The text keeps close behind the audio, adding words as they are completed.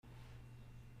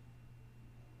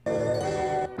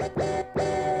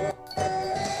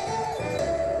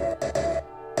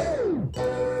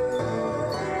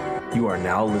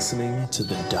now listening to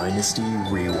the Dynasty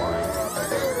Rewind.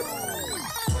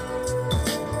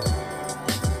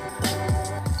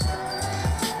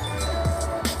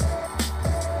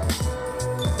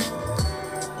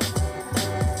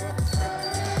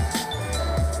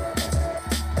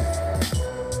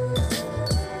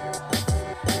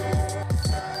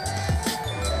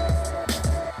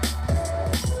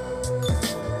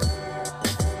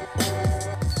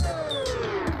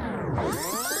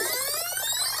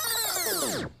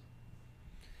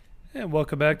 And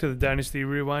welcome back to the Dynasty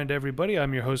Rewind, everybody.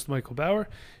 I'm your host, Michael Bauer.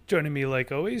 Joining me,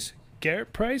 like always,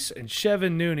 Garret Price and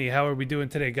Chevin Nooney. How are we doing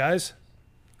today, guys?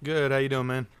 Good. How you doing,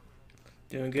 man?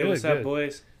 Doing good. What's up,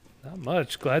 boys? Not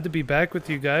much. Glad to be back with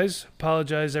you guys.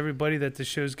 Apologize, everybody, that the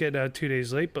show's getting out 2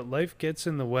 days late, but life gets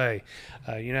in the way.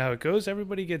 You know how it goes.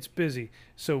 Everybody gets busy.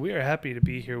 So we are happy to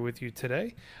be here with you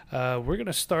today. We're going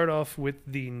to start off with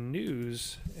the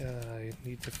news. I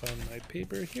need to find my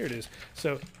paper. Here it is.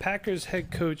 So Packers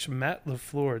head coach Matt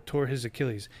LaFleur tore his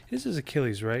Achilles. It is his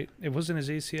Achilles, right? It wasn't his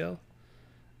ACL?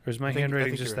 Or is my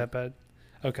handwriting just that bad?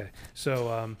 Okay.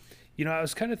 So, I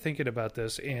was kind of thinking about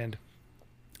this, and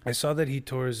I saw that he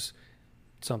tore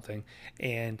something,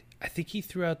 and I think he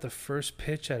threw out the first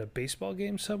pitch at a baseball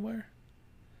game somewhere.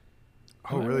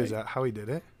 Oh, really? Right? Is that how he did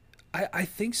it? I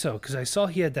think so, because I saw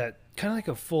he had that kind of like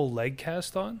a full leg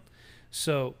cast on.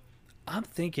 So I'm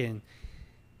thinking,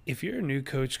 if you're a new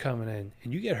coach coming in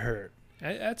and you get hurt,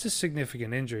 that's a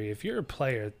significant injury. If you're a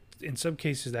player, in some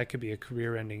cases that could be a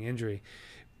career-ending injury.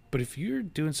 But if you're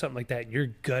doing something like that,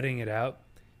 you're gutting it out,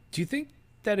 do you think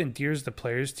that endears the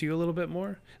players to you a little bit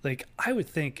more? Like, I would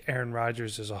think Aaron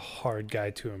Rodgers is a hard guy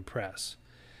to impress.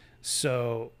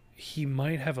 So he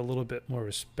might have a little bit more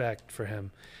respect for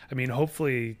him. I mean,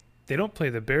 hopefully they don't play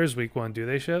the Bears week 1, do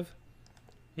they, Chev?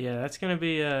 Yeah, that's gonna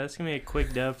be a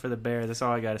quick dub for the Bears. That's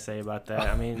all I got to say about that.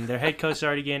 I mean, their head coach is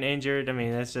already getting injured. I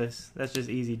mean, that's just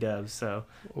easy dubs. So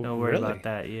don't worry about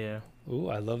that. Yeah. Ooh,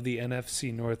 I love the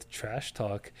NFC North trash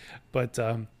talk, but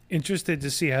interested to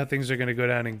see how things are going to go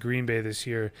down in Green Bay this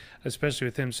year, especially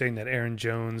with him saying that Aaron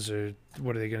Jones, or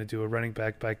what are they going to do, a running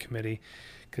back by committee?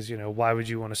 Because, why would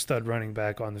you want a stud running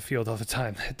back on the field all the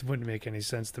time? That wouldn't make any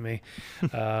sense to me.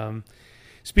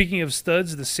 Speaking of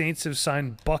studs, the Saints have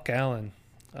signed Buck Allen.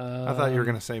 I thought you were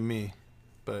going to say me,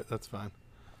 but that's fine.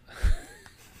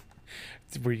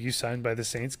 Were you signed by the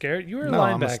Saints, Garrett? You were a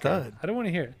linebacker. I'm a stud. I don't want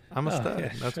to hear it. I'm a stud.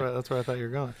 Yeah, that's sure. That's where I thought you were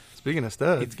going. Speaking of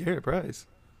studs, Garret Price.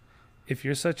 If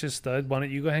you're such a stud, why don't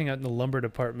you go hang out in the lumber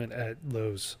department at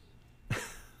Lowe's?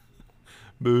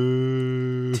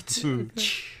 Boo.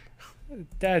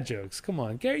 Dad jokes. Come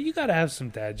on, Garrett, you got to have some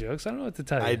dad jokes. I don't know what to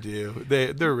tell you. I do.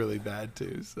 They're really bad,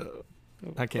 too, so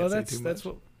I can't say too much.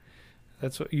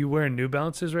 That's what you wearing New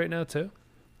Balances right now, too?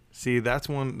 See, that's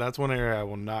one area I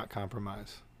will not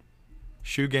compromise.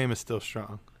 Shoe game is still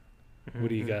strong. What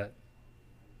do you got?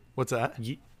 What's that?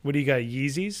 What do you got,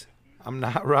 Yeezys? I'm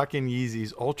not rocking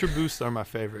Yeezys. Ultra Boosts are my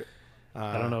favorite.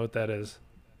 I don't know what that is.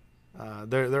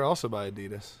 They're also by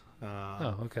Adidas.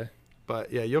 Okay.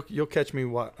 But yeah, you'll catch me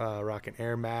rocking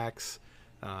Air Max,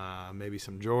 maybe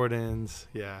some Jordans.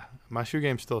 Yeah, my shoe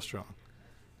game's still strong.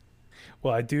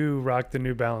 Well, I do rock the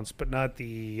New Balance, but not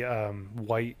the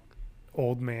white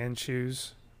old man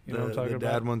shoes. You know what I'm talking about?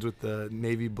 The dad ones with the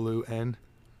navy blue N.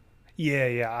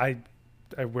 Yeah.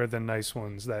 I wear the nice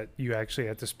ones that you actually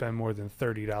have to spend more than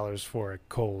 $30 for at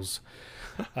Kohl's.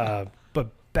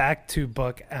 But back to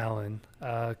Buck Allen.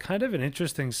 Kind of an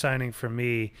interesting signing for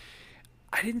me.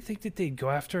 I didn't think that they'd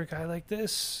go after a guy like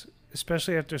this,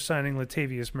 especially after signing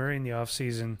Latavius Murray in the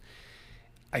offseason.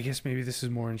 I guess maybe this is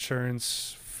more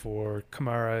insurance for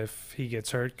Kamara if he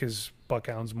gets hurt, because Buck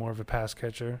Allen's more of a pass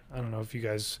catcher. I don't know if you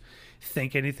guys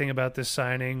think anything about this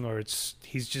signing, or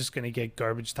he's just going to get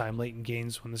garbage time late in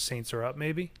games when the Saints are up,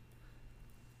 maybe?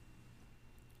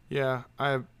 Yeah,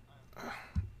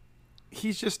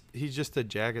 he's just a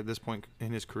jag at this point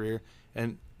in his career,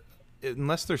 and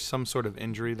unless there's some sort of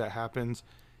injury that happens,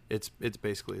 it's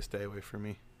basically a stay away for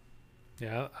me.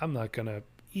 Yeah, I'm not going to,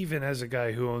 even as a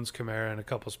guy who owns Kamara in a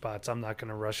couple spots, I'm not going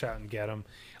to rush out and get him.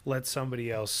 Let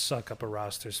somebody else suck up a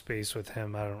roster space with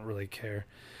him. I don't really care.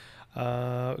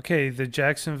 Okay, the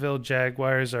Jacksonville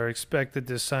Jaguars are expected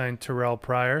to sign Terrell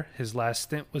Pryor. His last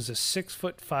stint was a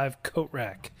 6'5" coat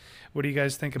rack. What do you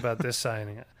guys think about this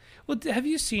signing? Well, have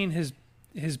you seen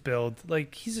his build?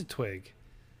 Like, he's a twig.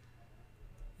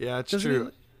 Yeah, it's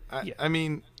true. I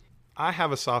mean, I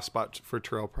have a soft spot for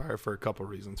Terrell Pryor for a couple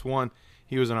reasons. One,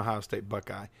 he was an Ohio State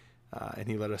Buckeye, and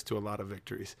he led us to a lot of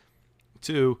victories.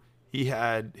 Two, he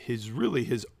had his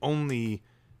only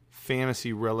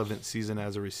fantasy relevant season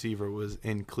as a receiver was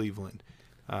in Cleveland.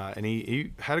 And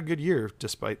he had a good year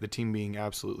despite the team being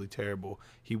absolutely terrible.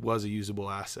 He was a usable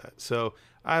asset. So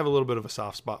I have a little bit of a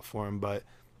soft spot for him, but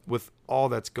with all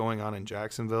that's going on in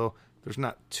Jacksonville, there's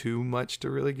not too much to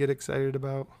really get excited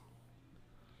about.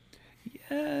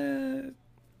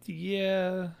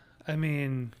 Yeah. I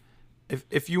mean,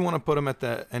 if you want to put him at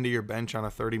the end of your bench on a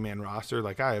 30-man roster,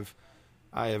 like I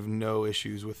have no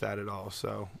issues with that at all.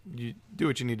 So you do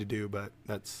what you need to do, but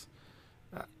that's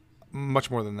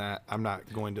much more than that. I'm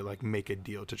not going to like make a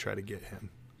deal to try to get him.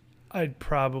 I'd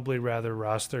probably rather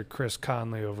roster Chris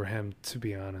Conley over him, to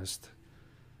be honest.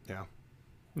 Yeah.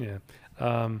 Yeah.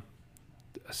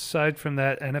 Aside from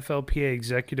that, NFLPA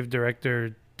Executive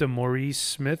Director DeMaurice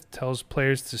Smith tells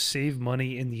players to save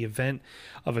money in the event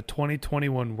of a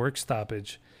 2021 work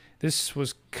stoppage. This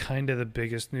was kind of the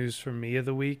biggest news for me of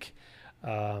the week.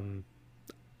 I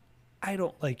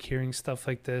don't like hearing stuff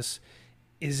like this.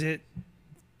 Is it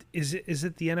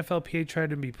the NFLPA trying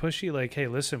to be pushy? Like, hey,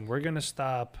 listen, we're going to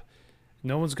stop.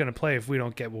 No one's going to play if we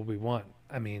don't get what we want.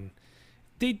 I mean,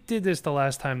 they did this the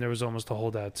last time there was almost a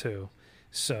holdout too.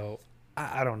 So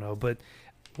I don't know, but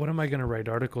what am I going to write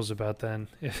articles about then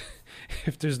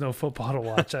if there's no football to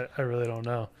watch? I really don't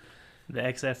know. The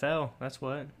XFL, that's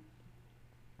what.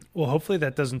 Well, hopefully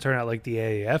that doesn't turn out like the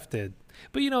AAF did.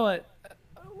 But you know what?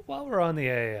 While we're on the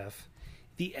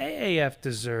AAF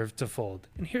deserved to fold.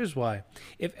 And here's why.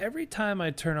 If every time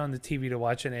I turn on the TV to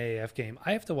watch an AAF game,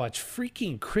 I have to watch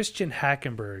freaking Christian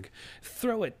Hackenberg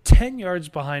throw it 10 yards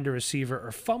behind a receiver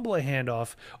or fumble a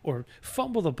handoff or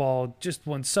fumble the ball just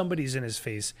when somebody's in his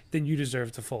face, then you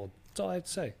deserve to fold. That's all I have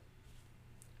to say.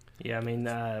 Yeah, I mean,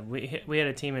 we had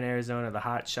a team in Arizona, the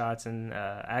Hot Shots, and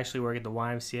I actually work at the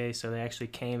YMCA, so they actually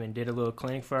came and did a little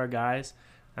clinic for our guys.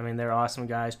 I mean, they're awesome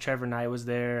guys. Trevor Knight was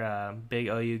there, big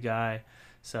OU guy.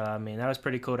 So, I mean, that was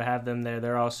pretty cool to have them there.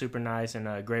 They're all super nice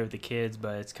and great with the kids,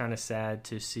 but it's kind of sad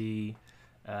to see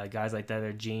guys like that,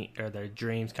 their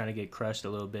dreams kind of get crushed a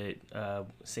little bit,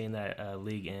 seeing that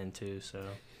league end too. So,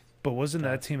 but wasn't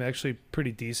that team actually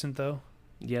pretty decent, though?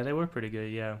 Yeah, they were pretty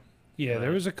good, yeah. Yeah,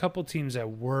 there was a couple teams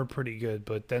that were pretty good,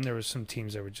 but then there was some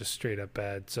teams that were just straight up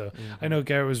bad. So I know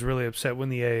Garrett was really upset when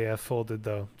the AAF folded,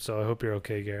 though. So I hope you're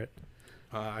okay, Garrett.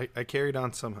 I carried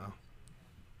on somehow.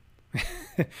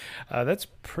 That's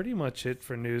pretty much it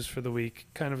for news for the week.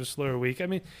 Kind of a slower week. I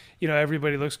mean,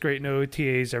 everybody looks great in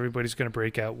OTAs. Everybody's going to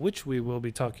break out, which we will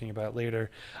be talking about later.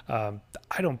 I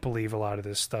don't believe a lot of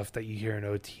this stuff that you hear in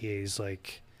OTAs,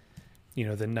 like,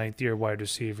 the ninth-year wide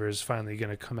receiver is finally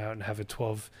going to come out and have a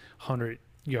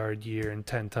 1,200-yard year and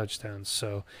 10 touchdowns.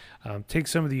 So take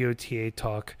some of the OTA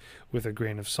talk with a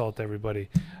grain of salt, everybody.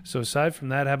 So aside from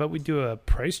that, how about we do a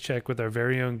price check with our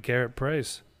very own Garrett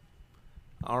Price?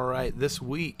 All right, this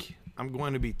week I'm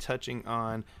going to be touching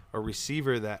on a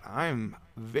receiver that I'm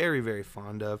very, very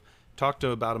fond of. Talked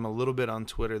about him a little bit on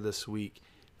Twitter this week.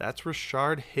 That's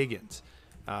Rashard Higgins.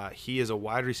 He is a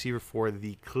wide receiver for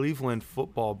the Cleveland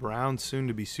Football Browns, soon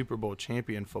to be Super Bowl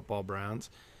champion Football Browns.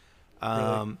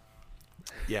 Really?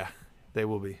 Yeah, they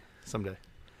will be someday.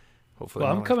 Hopefully.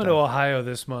 Well, I'm coming to Ohio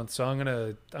this month, so I'm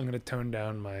gonna tone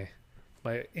down my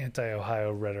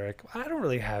anti-Ohio rhetoric. I don't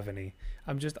really have any.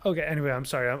 I'm just okay. Anyway, I'm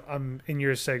sorry. I'm in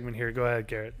your segment here. Go ahead,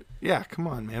 Garrett. Yeah, come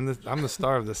on, man. I'm the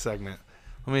star of this segment.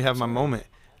 Let me have my moment.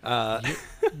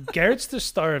 Garrett's the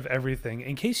star of everything.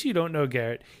 In case you don't know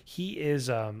Garrett, he's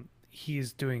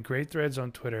doing great threads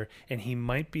on Twitter, and he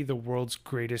might be the world's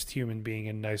greatest human being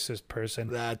and nicest person.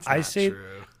 That's not true.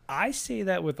 I say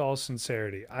that with all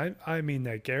sincerity. I mean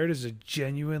that. Garrett is a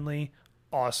genuinely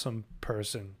awesome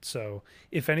person. So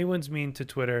if anyone's mean to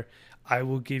Twitter, I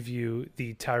will give you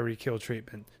the Tyreek Hill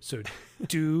treatment. So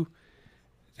do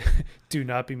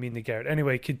not be mean to Garrett.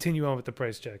 Anyway, continue on with the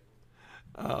price check.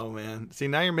 Oh man. See,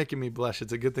 now you're making me blush.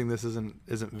 It's a good thing this isn't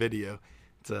video.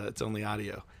 It's only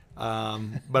audio.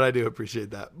 But I do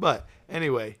appreciate that. But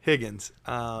anyway, Higgins.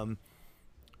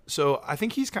 So I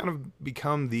think he's kind of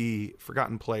become the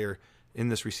forgotten player in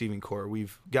this receiving core.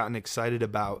 We've gotten excited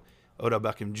about Odell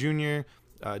Beckham Jr.,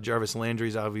 Jarvis Landry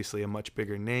is obviously a much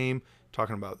bigger name.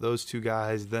 Talking about those two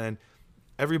guys. Then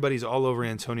everybody's all over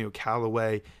Antonio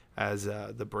Callaway as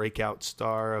the breakout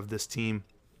star of this team.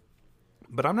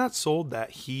 But I'm not sold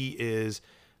that he is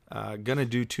going to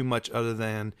do too much other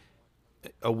than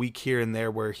a week here and there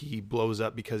where he blows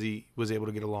up because he was able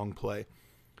to get a long play.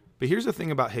 But here's the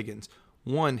thing about Higgins.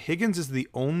 One, Higgins is the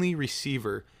only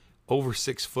receiver over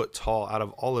 6 foot tall out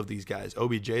of all of these guys.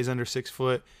 OBJ's under 6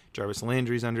 foot. Jarvis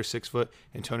Landry's under 6 foot.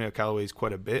 Antonio Callaway's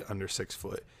quite a bit under 6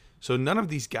 foot. So none of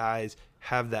these guys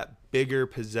have that bigger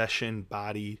possession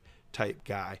body type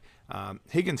guy.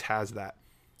 Higgins has that.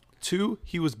 Two,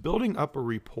 he was building up a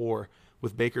rapport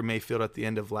with Baker Mayfield at the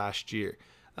end of last year.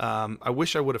 I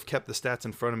wish I would have kept the stats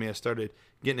in front of me. I started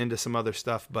getting into some other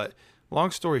stuff, but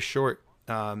long story short,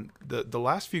 the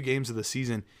last few games of the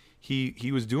season,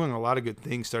 he was doing a lot of good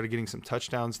things, started getting some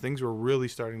touchdowns. Things were really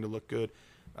starting to look good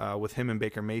with him and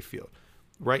Baker Mayfield.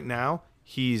 Right now,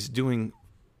 he's doing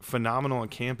phenomenal in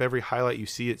camp. Every highlight you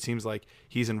see, it seems like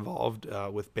he's involved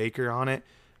with Baker on it.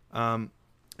 And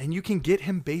you can get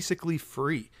him basically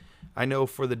free. I know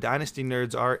for the Dynasty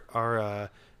nerds, our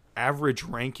average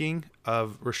ranking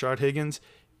of Rashard Higgins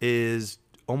is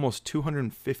almost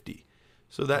 250.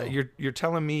 So that you're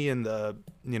telling me in the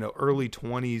early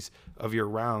 20s of your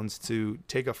rounds to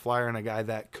take a flyer on a guy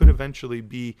that could eventually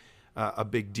be a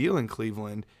big deal in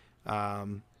Cleveland.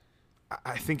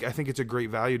 I think it's a great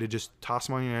value to just toss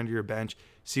him on under your bench,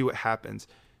 see what happens.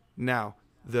 Now,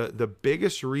 the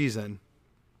biggest reason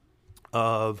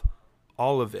of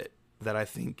all of it that I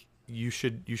think you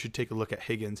should take a look at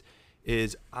Higgins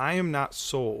is I am not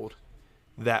sold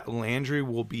that Landry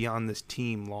will be on this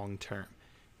team long term.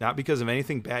 Not because of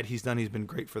anything bad he's done. He's been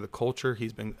great for the culture.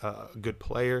 He's been a good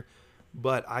player.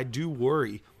 But I do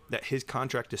worry that his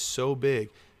contract is so big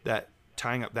that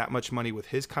tying up that much money with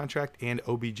his contract and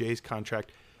OBJ's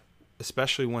contract,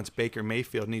 especially once Baker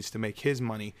Mayfield needs to make his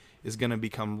money, is going to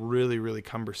become really, really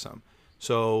cumbersome.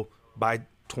 So by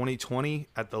 2020,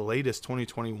 at the latest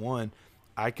 2021,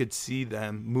 I could see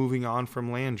them moving on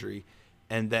from Landry,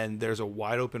 and then there's a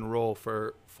wide open role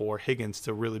for Higgins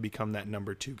to really become that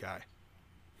number 2 guy.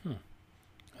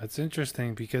 That's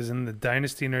interesting because in the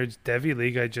Dynasty Nerds Devy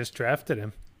League, I just drafted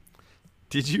him.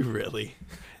 Did you really?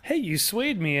 Hey, you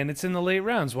swayed me, and it's in the late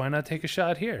rounds. Why not take a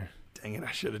shot here? Dang it,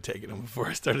 I should have taken him before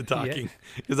I started talking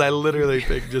because I literally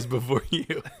picked just before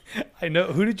you. I know.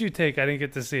 Who did you take? I didn't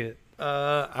get to see it.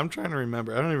 I'm trying to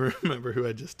remember. I don't even remember who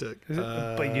I just took.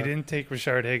 But you didn't take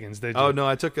Rashard Higgins, did you? Oh, no,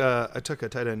 I took a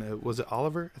tight end. Was it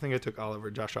Oliver? I think I took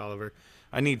Josh Oliver.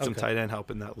 I need some tight end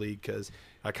help in that league because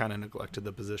I kind of neglected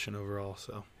the position overall.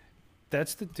 So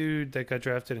that's the dude that got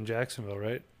drafted in Jacksonville,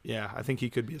 right? Yeah, I think he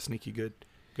could be a sneaky good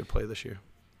play this year.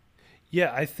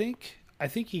 Yeah, I think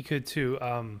he could too.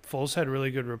 Foles had a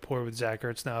really good rapport with Zach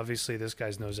Ertz. Now, obviously, this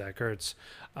guy's no Zach Ertz,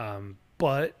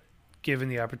 but given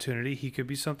the opportunity, he could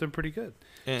be something pretty good.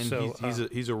 And so,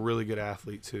 he's a really good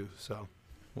athlete too. So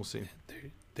we'll see.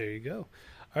 There you go.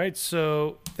 All right.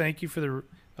 So thank you for the.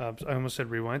 I almost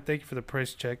said rewind. Thank you for the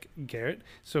price check, Garrett.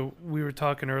 So we were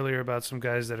talking earlier about some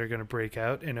guys that are going to break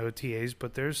out in OTAs,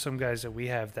 but there's some guys that we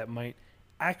have that might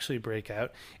actually break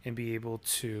out and be able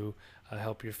to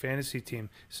help your fantasy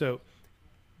team. So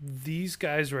these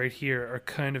guys right here are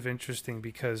kind of interesting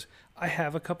because I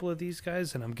have a couple of these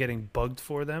guys and I'm getting bugged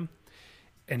for them.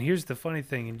 And here's the funny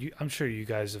thing, and I'm sure you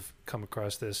guys have come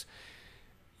across this.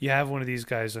 You have one of these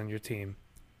guys on your team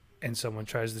and someone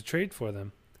tries to trade for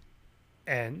them.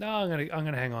 And no, I'm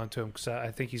gonna hang on to him because I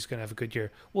think he's gonna have a good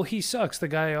year. Well, he sucks. The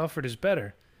guy I offered is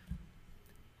better.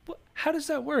 How does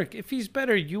that work? If he's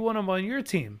better, you want him on your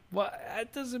team. Well,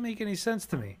 that doesn't make any sense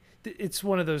to me. It's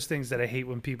one of those things that I hate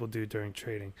when people do during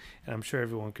trading, and I'm sure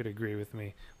everyone could agree with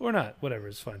me. Or not, whatever,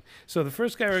 it's fun. So the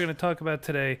first guy we're going to talk about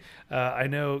today, I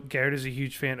know Garrett is a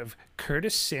huge fan of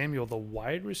Curtis Samuel, the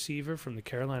wide receiver from the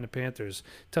Carolina Panthers.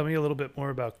 Tell me a little bit more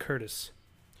about Curtis.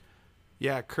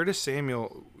 Yeah, Curtis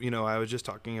Samuel, I was just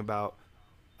talking about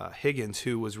Higgins,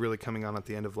 who was really coming on at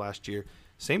the end of last year.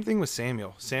 Same thing with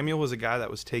Samuel. Samuel was a guy that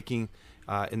was taking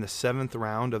in the 7th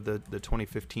round of the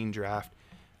 2015 draft,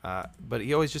 but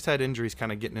he always just had injuries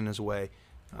kind of getting in his way.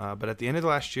 But at the end of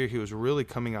last year, he was really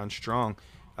coming on strong.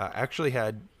 Actually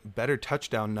had better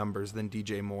touchdown numbers than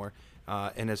DJ Moore.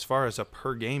 And as far as a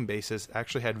per-game basis,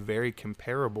 actually had very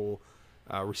comparable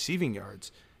receiving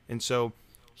yards. And so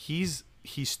he's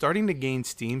starting to gain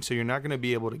steam, so you're not going to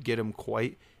be able to get him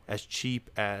quite as cheap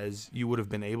as you would have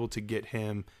been able to get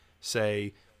him,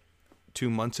 say, 2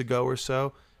 months ago or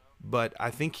so. But I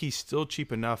think he's still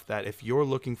cheap enough that if you're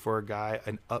looking for a guy,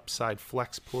 an upside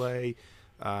flex play,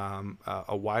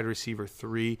 a wide receiver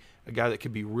 3, a guy that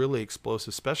could be really explosive,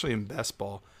 especially in best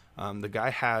ball, the guy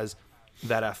has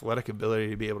that athletic ability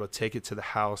to be able to take it to the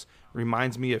house.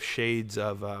 Reminds me of shades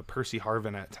of Percy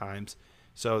Harvin at times.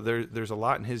 So there's a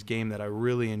lot in his game that I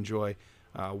really enjoy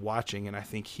watching, and I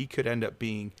think he could end up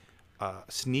being a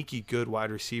sneaky good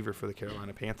wide receiver for the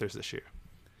Carolina Panthers this year.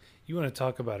 You want to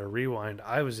talk about a rewind?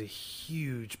 I was a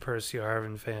huge Percy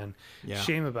Harvin fan. Yeah.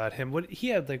 Shame about him. What he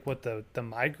had, the migraines? The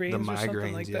migraines, or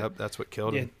something like that? Yep, that's what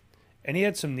killed him. And he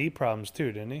had some knee problems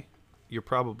too, didn't he? You're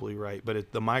probably right,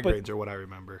 but the migraines are what I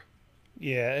remember.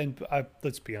 Yeah, and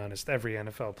let's be honest, every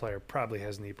NFL player probably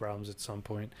has knee problems at some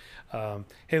point.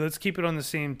 Hey, let's keep it on the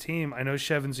same team. I know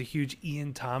Chevin's a huge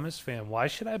Ian Thomas fan. Why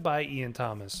should I buy Ian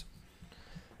Thomas?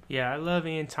 Yeah, I love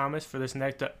Ian Thomas for this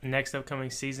next upcoming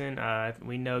season.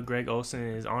 We know Greg Olson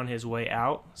is on his way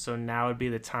out, so now would be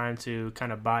the time to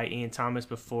kind of buy Ian Thomas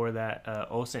before that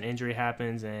Olson injury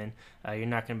happens, and you're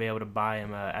not going to be able to buy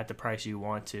him at the price you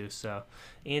want to. So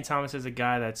Ian Thomas is a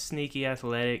guy that's sneaky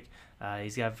athletic.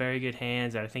 He's got very good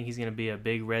hands. I think he's going to be a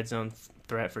big red zone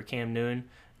threat for Cam Newton.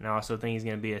 And I also think he's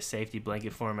going to be a safety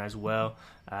blanket for him as well.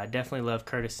 I definitely love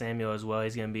Curtis Samuel as well.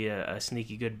 He's going to be a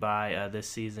sneaky good buy this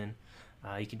season.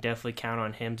 You can definitely count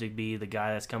on him to be the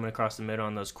guy that's coming across the middle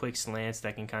on those quick slants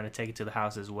that can kind of take it to the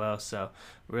house as well. So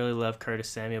really love Curtis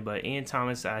Samuel. But Ian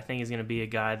Thomas, I think, is going to be a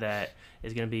guy that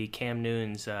is going to be Cam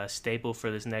Newton's staple for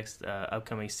this next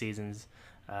upcoming seasons.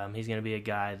 He's going to be a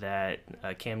guy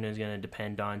that Cam Newton's going to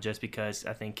depend on just because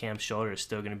I think Cam's shoulder is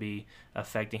still going to be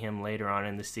affecting him later on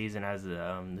in the season as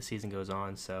the season goes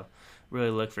on. So really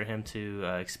look for him to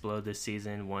explode this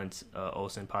season once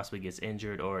Olsen possibly gets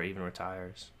injured or even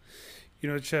retires. You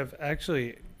know, Chev,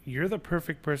 actually, you're the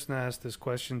perfect person to ask this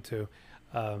question to,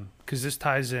 because this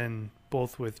ties in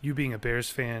both with you being a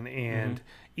Bears fan and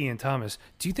Ian Thomas.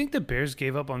 Do you think the Bears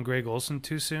gave up on Greg Olsen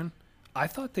too soon? I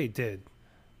thought they did.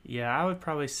 Yeah, I would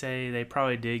probably say they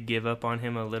probably did give up on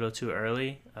him a little too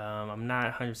early. I'm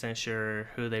not 100% sure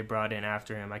who they brought in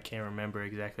after him. I can't remember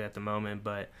exactly at the moment,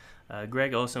 but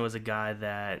Greg Olsen was a guy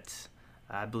that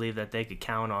I believe that they could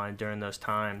count on during those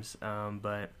times.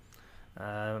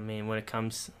 I mean, when it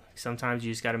comes, sometimes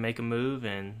you just got to make a move,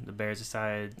 and the Bears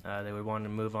decided they would want to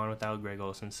move on without Greg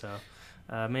Olsen. So,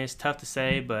 I mean, it's tough to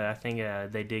say, but I think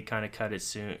they did kind of cut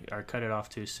it off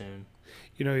too soon.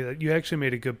 You know, you actually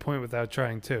made a good point without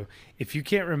trying to. If you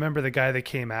can't remember the guy that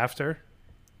came after,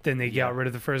 then they got rid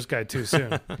of the first guy too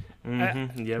soon.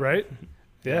 Yep. Right?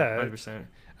 Yeah. 100%.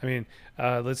 I mean,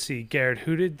 let's see. Garrett,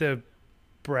 who did the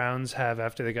Browns have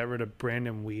after they got rid of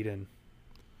Brandon Weeden?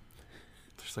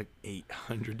 There's like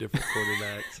 800 different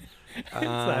quarterbacks. It's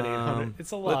not 800.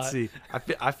 It's a lot. Let's see.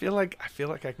 I feel like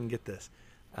I can get this.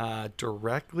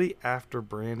 Directly after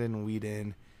Brandon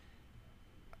Weeden.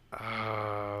 I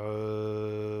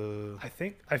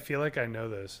feel like I know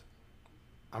this.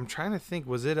 I'm trying to think.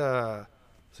 Was it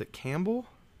Campbell?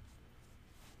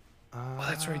 Oh,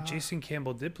 that's right. Jason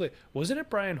Campbell did play. Wasn't it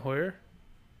Brian Hoyer?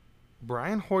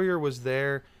 Brian Hoyer was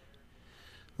there.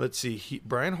 Let's see.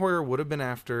 Brian Hoyer would have been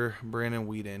after Brandon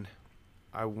Weeden.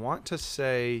 I want to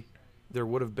say there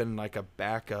would have been like a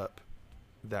backup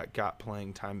that got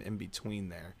playing time in between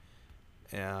there.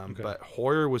 Okay. But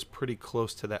Hoyer was pretty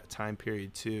close to that time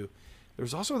period too. There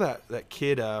was also that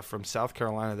kid from South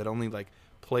Carolina that only like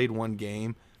played one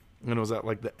game, and it was at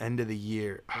like the end of the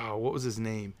year. Oh, what was his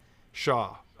name?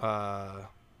 Shaw.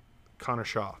 Connor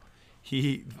Shaw.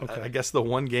 I guess the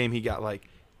one game he got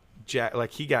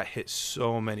he got hit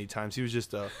so many times. He was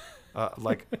just a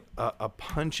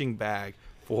punching bag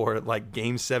for like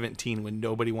game 17 when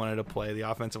nobody wanted to play. The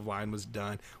offensive line was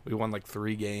done. We won like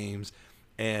 3 games,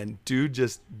 and dude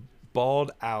just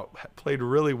balled out. Played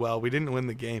really well. We didn't win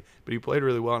the game, but he played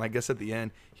really well. And I guess at the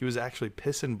end he was actually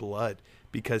pissing blood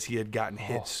because he had gotten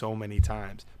hit so many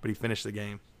times, but he finished the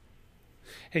game.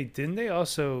 Hey, didn't they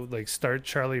also like start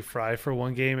Charlie Fry for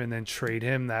one game and then trade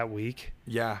him that week?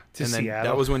 Yeah, to and then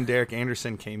Seattle? That was when Derek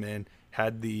Anderson came in,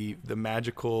 had the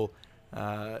magical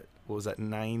what was that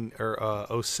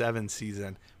 07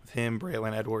 season with him,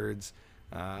 Braylon Edwards,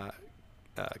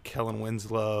 Kellen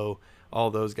Winslow,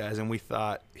 all those guys, and we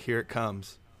thought, here it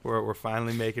comes. We're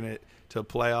finally making it to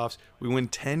playoffs. We win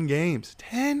 10 games.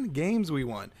 10 games we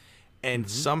won. And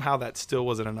somehow that still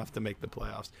wasn't enough to make the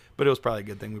playoffs. But it was probably a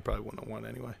good thing. We probably wouldn't have won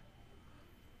anyway.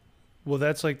 Well,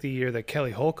 that's like the year that Kelly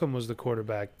Holcomb was the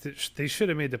quarterback. They should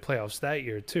have made the playoffs that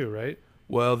year too, right?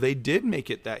 Well, they did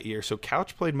make it that year. So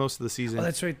Couch played most of the season. Oh,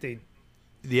 that's right. They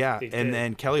did.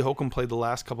 Then Kelly Holcomb played the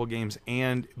last couple games,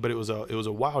 but it was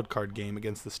a wild card game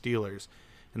against the Steelers,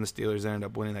 and the Steelers ended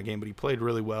up winning that game. But he played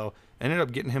really well. Ended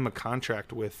up getting him a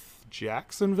contract with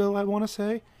Jacksonville, I want to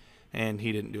say, and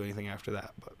he didn't do anything after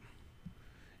that. But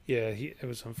yeah, it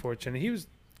was unfortunate.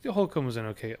 Holcomb was an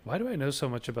okay. Why do I know so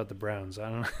much about the Browns? I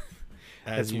don't know.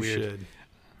 As you should.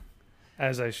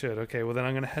 As I should. Okay, well then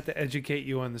I'm going to have to educate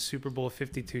you on the Super Bowl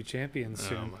 52 champions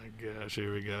soon. Oh my gosh,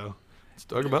 here we go. Let's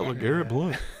talk about LeGarrette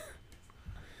Blount.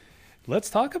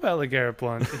 Let's talk about LeGarrette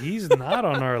Blount. He's not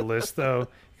on our list though,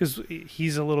 because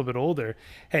he's a little bit older.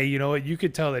 Hey, you know what? You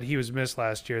could tell that he was missed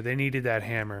last year. They needed that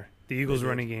hammer. The Eagles'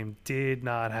 running game did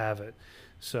not have it.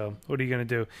 So what are you going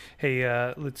to do? Hey,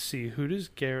 let's see. Who does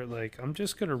Garrett like? I'm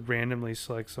just going to randomly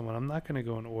select someone. I'm not going to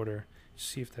go in order. Just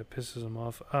see if that pisses him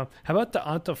off. How about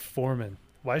Deonta Foreman?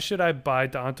 Why should I buy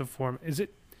Deonta Foreman?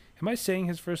 Am I saying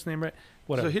his first name right?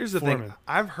 So here's the thing.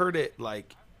 I've heard it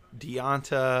like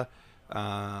Deonta.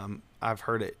 I've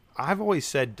heard it I've always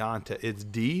said Donta. It's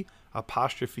D''O''N''T''A.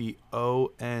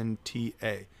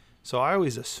 So I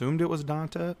always assumed it was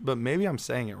Donta, but maybe I'm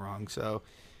saying it wrong. So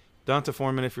Donta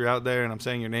Foreman, if you're out there and I'm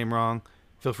saying your name wrong,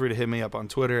 feel free to hit me up on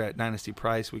Twitter at Dynasty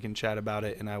Price. We can chat about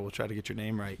it, and I will try to get your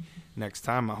name right next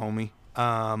time, my homie.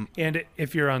 And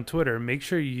if you're on Twitter, make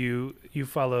sure you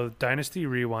follow Dynasty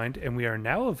Rewind, and we are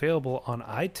now available on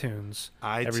iTunes.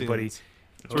 Everybody,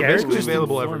 we're basically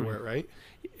available everywhere, right?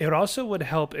 It also would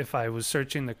help if I was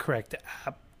searching the correct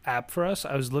app for us.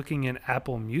 I was looking in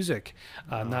Apple Music,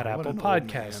 not Apple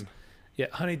Podcasts. Yeah,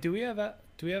 honey, do we have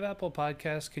Apple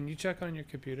Podcasts? Can you check on your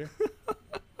computer?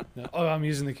 No. Oh, I'm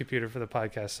using the computer for the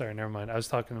podcast. Sorry, never mind. I was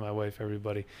talking to my wife,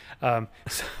 everybody. All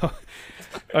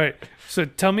right. So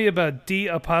tell me about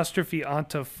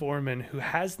D''Anta Foreman, who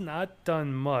has not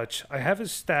done much. I have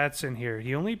his stats in here.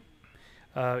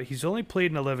 He's only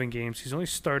played in 11 games. He's only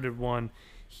started one.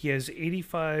 He has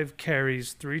 85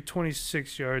 carries,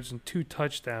 326 yards, and 2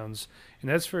 touchdowns,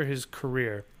 and that's for his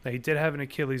career. Now, he did have an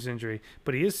Achilles injury,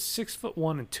 but he is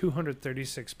 6'1" and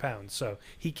 236 pounds, so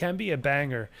he can be a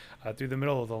banger through the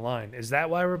middle of the line. Is that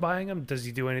why we're buying him? Does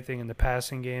he do anything in the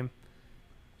passing game?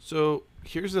 So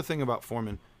here's the thing about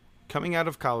Foreman. Coming out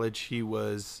of college, he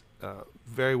was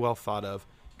very well thought of,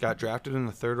 got drafted in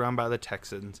the 3rd round by the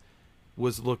Texans,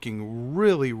 was looking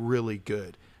really, really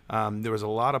good. There was a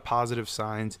lot of positive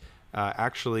signs.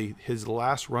 Actually, his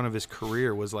last run of his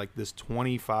career was like this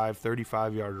 25,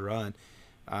 35-yard run,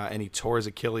 and he tore his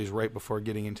Achilles right before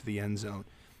getting into the end zone.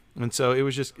 And so it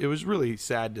was really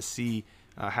sad to see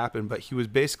happen, but he was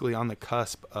basically on the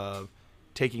cusp of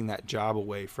taking that job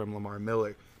away from Lamar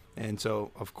Miller. And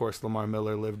so, of course, Lamar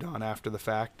Miller lived on after the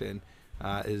fact and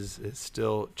is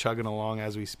still chugging along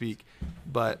as we speak.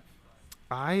 But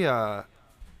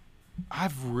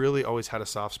I've really always had a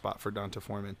soft spot for Donta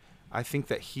Foreman. I think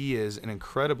that he is an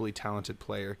incredibly talented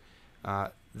player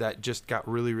that just got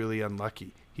really, really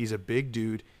unlucky. He's a big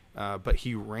dude, but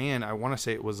he ran, I want to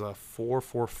say it was a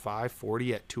 4.45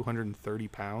 40 at 230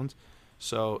 pounds.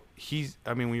 So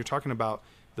when you're talking about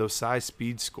those size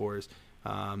speed scores,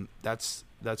 that's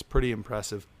pretty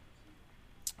impressive.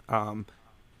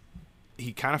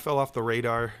 He kind of fell off the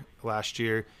radar last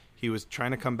year. He was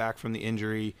trying to come back from the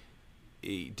injury.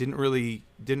 He didn't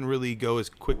really go as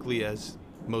quickly as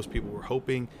most people were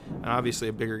hoping, and obviously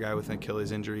a bigger guy with an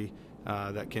Achilles injury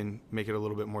that can make it a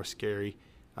little bit more scary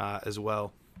as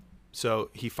well. So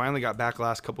he finally got back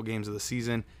last couple games of the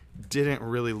season. Didn't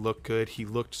really look good. He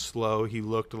looked slow. He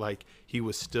looked like he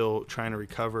was still trying to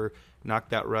recover, knock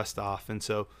that rust off, and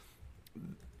so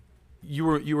you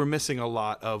were missing a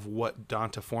lot of what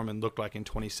Donta Foreman looked like in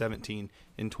 2017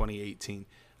 and 2018,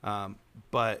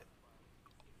 but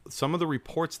some of the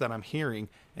reports that I'm hearing,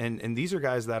 and these are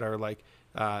guys that are like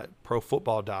Pro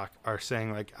Football Doc, are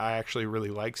saying like, I actually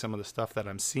really like some of the stuff that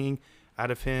I'm seeing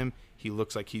out of him. He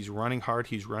looks like he's running hard.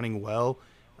 He's running well.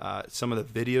 Some of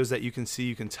the videos that you can see,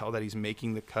 you can tell that he's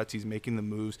making the cuts. He's making the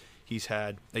moves. He's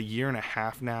had a year and a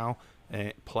half now,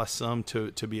 plus some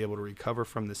to be able to recover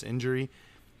from this injury.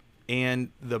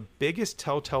 And the biggest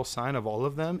telltale sign of all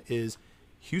of them is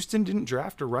Houston didn't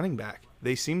draft a running back.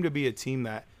 They seem to be a team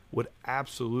that would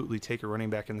absolutely take a running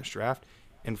back in this draft,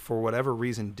 and for whatever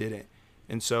reason didn't.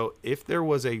 And so if there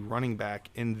was a running back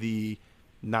in the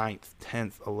 9th,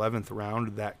 10th, 11th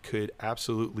round that could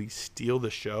absolutely steal the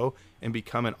show and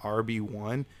become an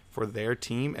RB1 for their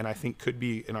team, and I think could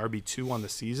be an RB2 on the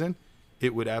season,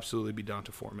 it would absolutely be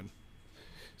Donta Foreman.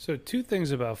 So 2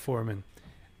 things about Foreman.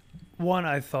 One,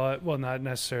 I thought, well, not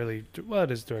necessarily, well,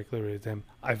 it is directly related to him.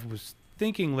 I was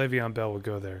thinking Le'Veon Bell would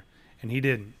go there, and he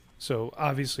didn't. So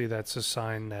obviously that's a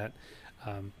sign that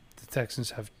the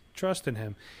Texans have trust in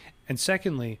him. And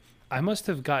secondly, I must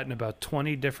have gotten about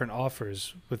 20 different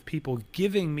offers with people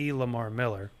giving me Lamar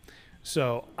Miller.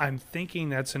 So I'm thinking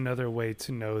that's another way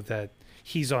to know that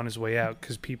he's on his way out,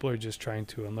 because people are just trying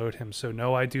to unload him. So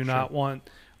no, I do not want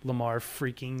Lamar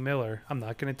freaking Miller. I'm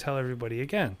not going to tell everybody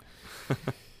again.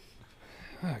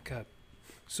 Oh, God.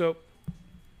 So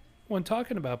when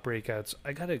talking about breakouts,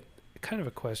 I got a kind of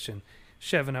a question.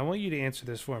 Chevin, I want you to answer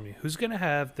this for me. Who's going to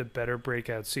have the better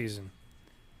breakout season?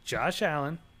 Josh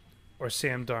Allen or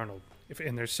Sam Darnold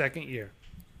in their second year?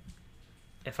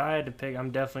 If I had to pick, I'm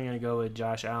definitely going to go with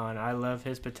Josh Allen. I love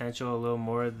his potential a little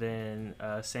more than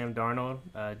Sam Darnold,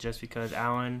 just because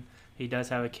Allen, he does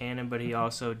have a cannon, but he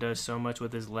also does so much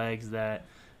with his legs that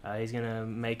he's going to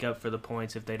make up for the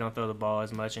points if they don't throw the ball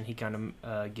as much, and he kind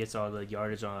of gets all the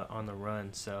yardage on the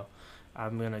run. So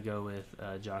I'm going to go with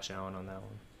Josh Allen on that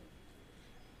one.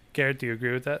 Garrett, do you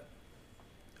agree with that?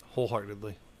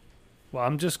 Wholeheartedly. Well,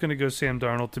 I'm just going to go Sam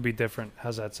Darnold to be different.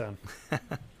 How's that sound?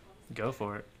 Go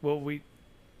for it. Well,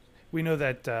 we know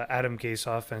that Adam Gase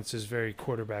offense is very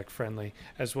quarterback friendly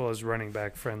as well as running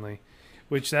back friendly,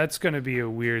 which that's going to be a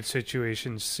weird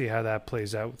situation to see how that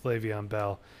plays out with Le'Veon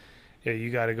Bell. Yeah,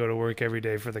 you got to go to work every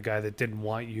day for the guy that didn't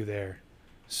want you there.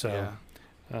 So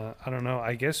I don't know.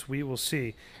 I guess we will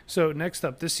see. So next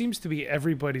up, this seems to be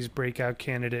everybody's breakout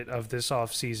candidate of this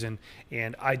offseason,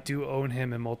 and I do own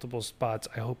him in multiple spots.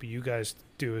 I hope you guys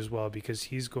do as well because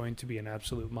he's going to be an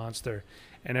absolute monster.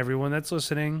 And everyone that's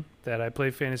listening that I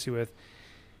play fantasy with,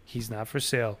 he's not for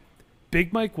sale.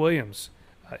 Big Mike Williams,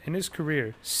 in his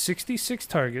career, 66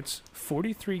 targets,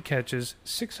 43 catches,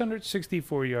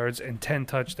 664 yards, and 10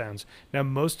 touchdowns. Now,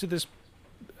 most of this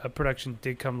production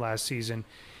did come last season.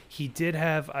 He did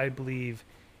have, I believe,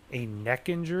 a neck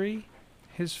injury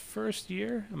his first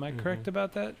year. Am I correct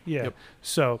about that? Yeah. Yep.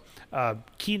 So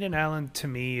Keenan Allen, to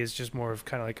me, is just more of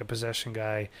kind of like a possession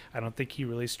guy. I don't think he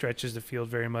really stretches the field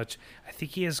very much. I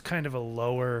think he has kind of a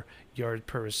lower yard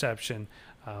per reception.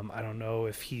 I don't know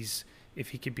if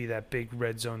he could be that big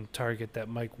red zone target that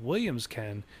Mike Williams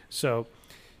can. So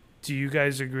do you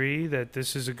guys agree that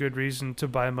this is a good reason to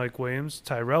buy Mike Williams?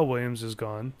 Tyrell Williams is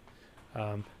gone.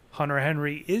 Hunter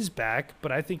Henry is back,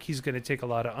 but I think he's going to take a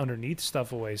lot of underneath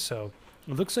stuff away. So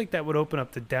it looks like that would open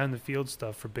up the down the field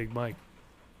stuff for Big Mike.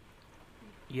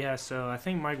 Yeah, so I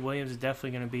think Mike Williams is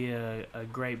definitely going to be a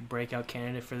great breakout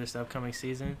candidate for this upcoming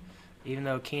season. Even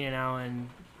though Keenan Allen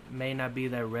may not be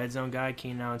that red zone guy,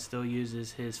 Keenan Allen still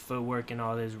uses his footwork and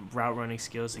all his route running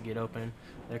skills to get open.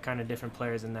 They're kind of different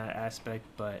players in that aspect,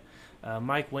 but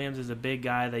Mike Williams is a big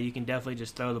guy that you can definitely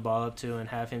just throw the ball up to and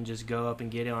have him just go up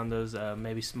and get it on those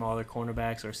maybe smaller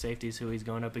cornerbacks or safeties who he's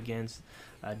going up against.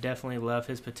 Definitely love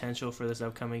his potential for this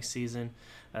upcoming season.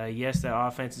 Yes, that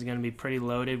offense is going to be pretty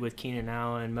loaded with Keenan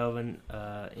Allen, Melvin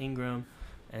Ingram,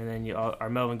 and then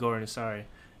Melvin Gordon, sorry.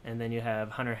 And then you have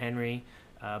Hunter Henry.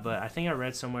 But I think I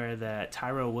read somewhere that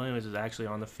Tyrell Williams was actually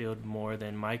on the field more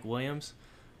than Mike Williams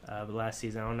last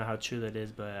season. I don't know how true that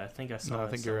is, but I think I saw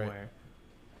it somewhere. You're right.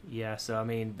 Yeah, so, I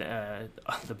mean,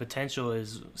 the potential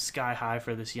is sky high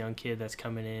for this young kid that's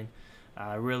coming in.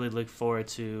 I really look forward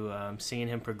to seeing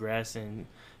him progress and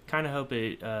kind of hope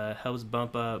it helps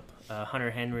bump up Hunter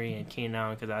Henry and Keenan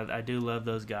Allen because I do love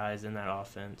those guys in that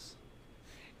offense.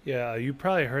 Yeah, you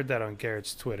probably heard that on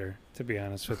Garrett's Twitter, to be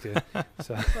honest with you.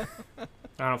 So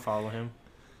I don't follow him.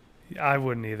 I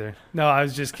wouldn't either. No, I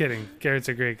was just kidding. Garrett's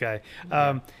a great guy.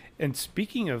 And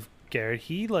speaking of Garrett,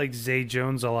 he likes Zay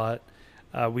Jones a lot.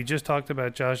 We just talked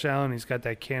about Josh Allen. He's got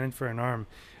that cannon for an arm.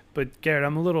 But, Garrett,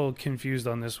 I'm a little confused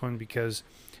on this one because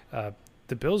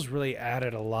the Bills really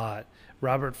added a lot.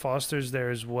 Robert Foster's there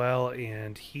as well,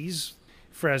 and he's,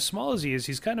 for as small as he is,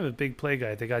 he's kind of a big play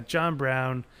guy. They got John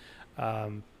Brown.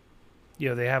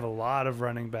 They have a lot of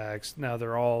running backs. Now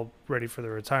they're all ready for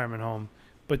their retirement home.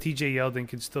 But TJ Yeldon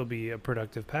can still be a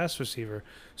productive pass receiver.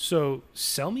 So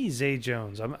sell me Zay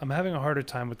Jones. I'm having a harder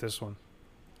time with this one.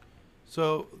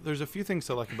 So there's a few things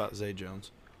to like about Zay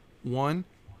Jones. One,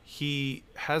 he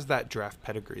has that draft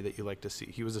pedigree that you like to see.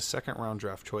 He was a second-round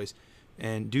draft choice,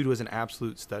 and dude was an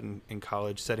absolute stud in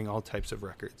college, setting all types of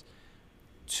records.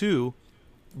 Two,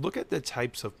 look at the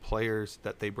types of players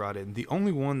that they brought in. The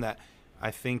only one that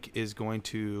I think is going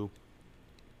to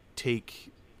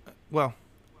take – well,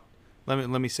 let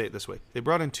me say it this way. They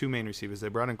brought in two main receivers. They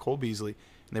brought in Cole Beasley,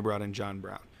 and they brought in John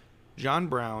Brown. John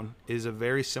Brown is a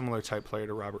very similar type player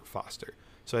to Robert Foster.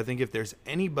 So I think if there's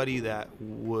anybody that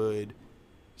would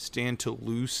stand to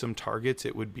lose some targets,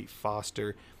 it would be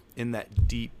Foster in that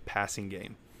deep passing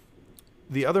game.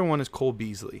 The other one is Cole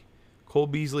Beasley. Cole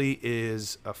Beasley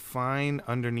is a fine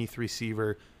underneath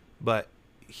receiver, but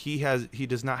he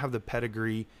does not have the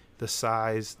pedigree, the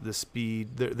size, the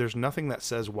speed. There's nothing that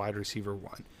says wide receiver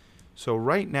one. So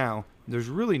right now, there's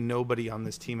really nobody on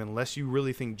this team unless you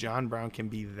really think John Brown can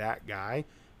be that guy,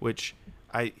 which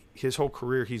his whole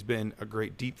career he's been a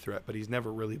great deep threat, but he's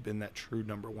never really been that true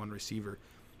number one receiver.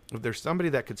 If there's somebody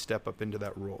that could step up into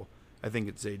that role, I think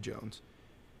it's Zay Jones.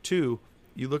 Two,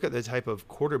 you look at the type of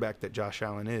quarterback that Josh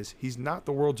Allen is. He's not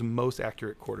the world's most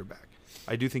accurate quarterback.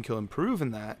 I do think he'll improve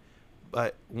in that,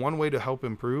 but one way to help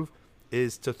improve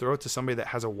is to throw it to somebody that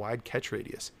has a wide catch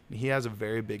radius. And he has a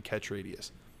very big catch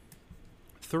radius.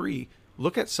 Three,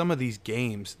 look at some of these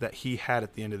games that he had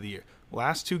at the end of the year.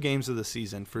 Last two games of the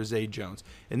season for Zay Jones.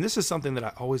 And this is something that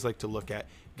I always like to look at.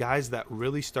 Guys that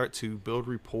really start to build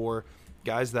rapport,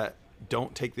 guys that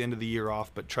don't take the end of the year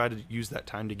off but try to use that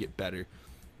time to get better.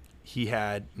 He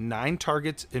had 9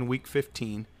 targets in week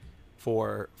 15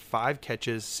 for 5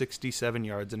 catches, 67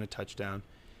 yards, and a touchdown.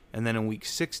 And then in week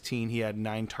 16, he had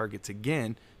 9 targets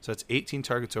again. So that's 18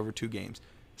 targets over 2 games.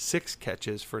 6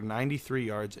 catches for 93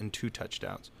 yards and 2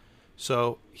 touchdowns.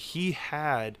 So he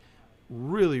had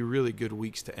really, really good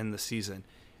weeks to end the season.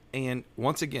 And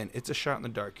once again, it's a shot in the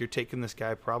dark. You're taking this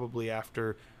guy probably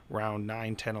after round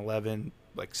 9, 10, 11,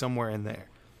 like somewhere in there.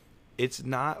 It's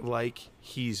not like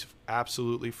he's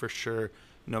absolutely for sure,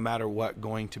 no matter what,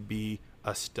 going to be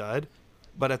a stud.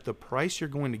 But at the price you're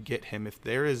going to get him, if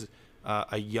there is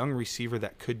a young receiver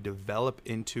that could develop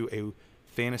into a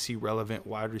fantasy relevant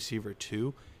wide receiver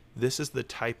too, this is the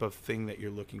type of thing that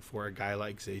you're looking for, a guy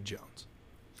like Zay Jones.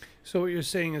 So what you're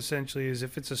saying essentially is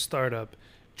if it's a startup,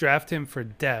 draft him for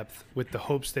depth with the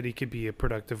hopes that he could be a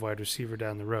productive wide receiver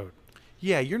down the road.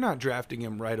 Yeah, you're not drafting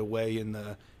him right away in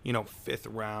the 5th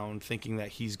round thinking that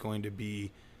he's going to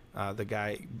be the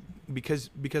guy, because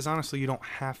honestly you don't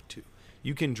have to.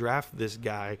 You can draft this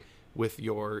guy with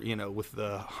your with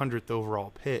the 100th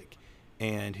overall pick,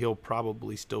 and he'll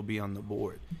probably still be on the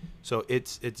board. So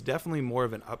it's definitely more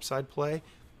of an upside play,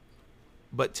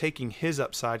 but taking his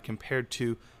upside compared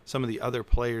to some of the other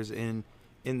players in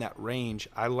that range,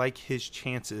 I like his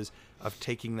chances of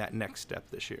taking that next step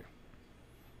this year.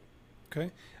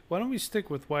 Okay. Why don't we stick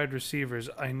with wide receivers?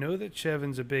 I know that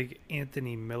Chevin's a big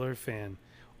Anthony Miller fan.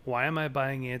 Why am I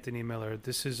buying Anthony Miller?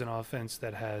 This is an offense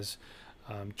that has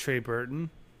Trey Burton,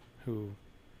 who,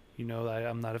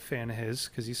 I'm not a fan of his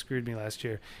because he screwed me last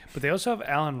year. But they also have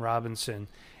Allen Robinson.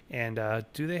 And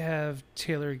do they have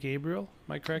Taylor Gabriel?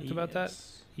 Am I correct about that?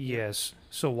 Yes.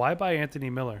 So why buy Anthony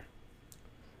Miller?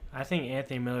 I think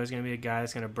Anthony Miller is going to be a guy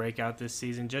that's going to break out this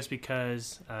season just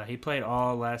because he played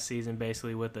all last season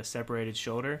basically with a separated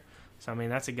shoulder. So, I mean,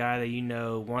 that's a guy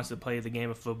that wants to play the game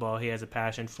of football. He has a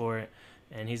passion for it,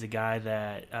 and he's a guy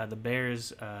that the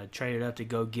Bears traded up to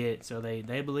go get. So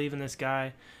they believe in this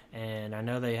guy, and I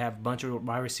know they have a bunch of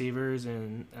wide receivers,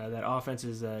 and that offense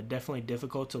is definitely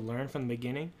difficult to learn from the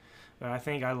beginning. But I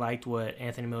think I liked what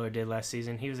Anthony Miller did last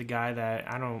season. He was a guy that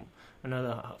I know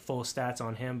the full stats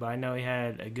on him, but I know he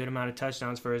had a good amount of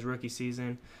touchdowns for his rookie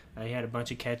season. He had a bunch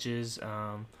of catches.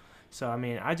 So, I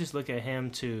mean, I just look at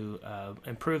him to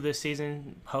improve this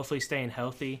season, hopefully staying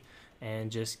healthy,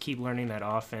 and just keep learning that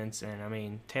offense. And, I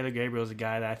mean, Taylor Gabriel is a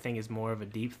guy that I think is more of a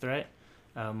deep threat,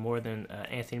 more than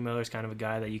Anthony Miller is kind of a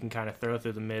guy that you can kind of throw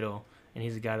through the middle, and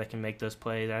he's a guy that can make those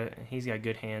plays. He's got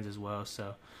good hands as well.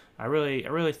 So I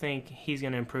really think he's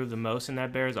going to improve the most in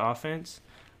that Bears offense.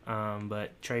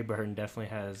 But Trey Burton definitely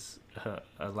has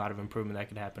a lot of improvement that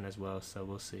could happen as well, so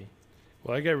we'll see.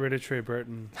 Well, I got rid of Trey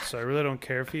Burton, so I really don't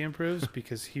care if he improves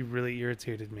because he really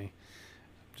irritated me.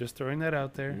 Just throwing that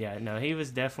out there. Yeah, no, he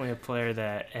was definitely a player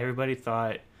that everybody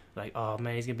thought, like, oh,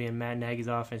 man, he's going to be in Matt Nagy's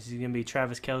offense. He's going to be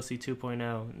Travis Kelce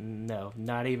 2.0. No,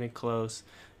 not even close.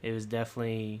 It was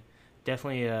definitely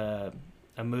a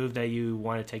move that you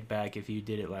want to take back if you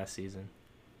did it last season.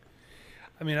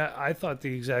 I mean, I thought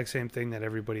the exact same thing that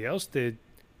everybody else did.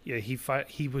 Yeah,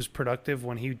 he was productive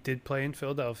when he did play in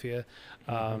Philadelphia.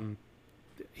 Mm-hmm.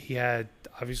 He had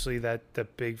obviously the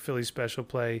big Philly special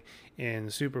play in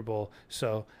the Super Bowl.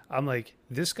 So I'm like,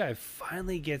 this guy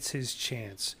finally gets his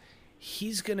chance.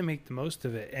 He's gonna make the most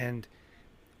of it. And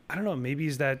I don't know, maybe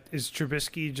is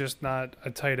Trubisky just not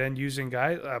a tight end using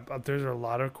guy? There's a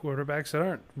lot of quarterbacks that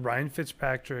aren't. Ryan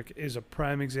Fitzpatrick is a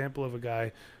prime example of a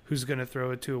guy who's going to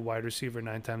throw it to a wide receiver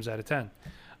 9 times out of 10,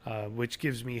 which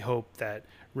gives me hope that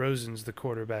Rosen's the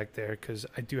quarterback there, because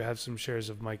I do have some shares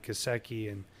of Mike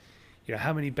Gesicki, and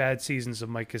how many bad seasons of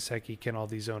Mike Gesicki can all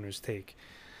these owners take?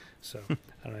 So I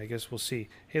don't know, I guess we'll see.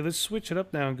 Hey, let's switch it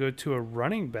up now and go to a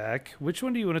running back. Which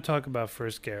one do you want to talk about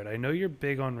first, Garrett? I know you're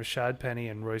big on Rashad Penny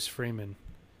and Royce Freeman.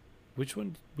 Which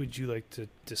one would you like to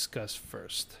discuss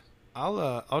first?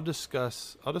 I'll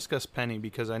discuss Penny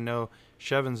because I know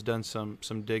Chevin's done some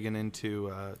digging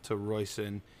into to Royce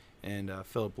and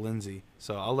Philip Lindsay.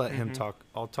 So I'll let him talk.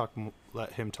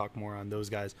 Let him talk more on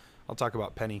those guys. I'll talk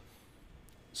about Penny.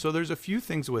 So there's a few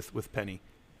things with Penny.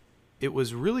 It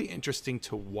was really interesting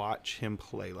to watch him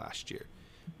play last year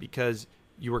because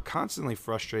you were constantly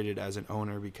frustrated as an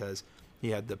owner because he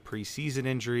had the preseason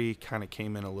injury, kind of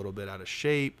came in a little bit out of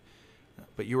shape,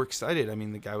 but you were excited. I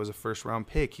mean, the guy was a first-round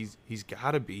pick. He's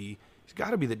got to be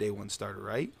the day one starter,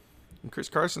 right? And Chris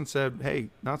Carson said, "Hey,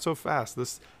 not so fast.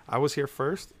 I was here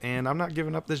first, and I'm not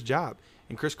giving up this job."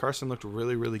 And Chris Carson looked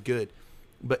really, really good.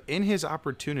 But in his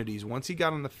opportunities, once he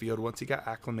got on the field, once he got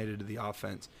acclimated to the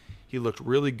offense, he looked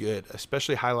really good,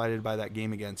 especially highlighted by that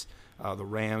game against the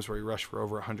Rams where he rushed for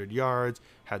over 100 yards,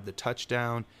 had the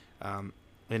touchdown, and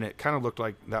it kind of looked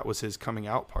like that was his coming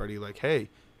out party. Like, hey,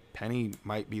 Penny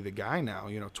might be the guy now.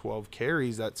 12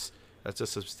 carries, that's a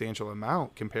substantial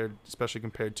amount especially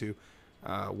compared to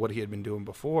what he had been doing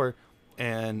before.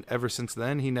 And ever since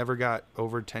then, he never got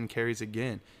over 10 carries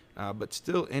again. But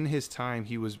still, in his time,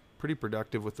 he was pretty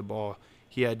productive with the ball.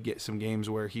 He had some games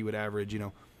where he would average,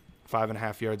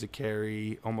 5.5 yards a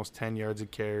carry, almost 10 yards a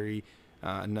carry.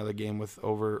 Another game with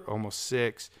over almost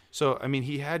 6. So, I mean,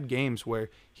 he had games where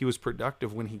he was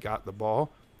productive when he got the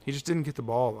ball. He just didn't get the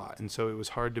ball a lot, and so it was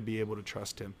hard to be able to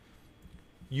trust him.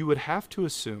 You would have to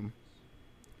assume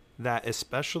that,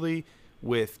 especially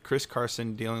with Chris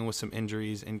Carson dealing with some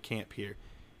injuries in camp here,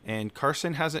 and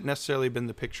Carson hasn't necessarily been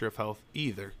the picture of health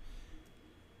either,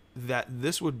 that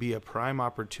this would be a prime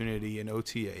opportunity in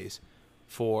OTAs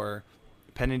for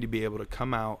Penny to be able to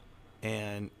come out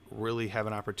and really have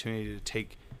an opportunity to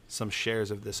take some shares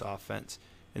of this offense.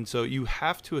 And so you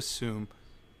have to assume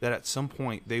that at some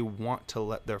point they want to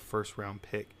let their first round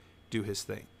pick do his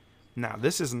thing. Now,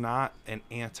 this is not an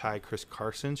anti-Chris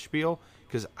Carson spiel,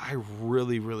 because I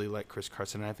really, really like Chris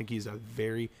Carson, and I think he's a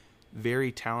very,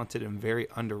 very talented and very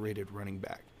underrated running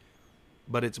back.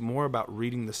 But it's more about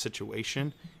reading the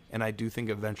situation, and I do think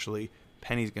eventually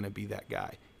Penny's going to be that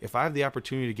guy. If I have the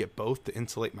opportunity to get both to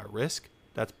insulate my risk,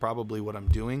 that's probably what I'm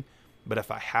doing. But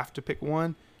if I have to pick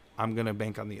one, I'm going to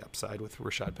bank on the upside with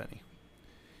Rashad Penny.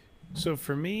 So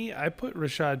for me, I put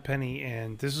Rashad Penny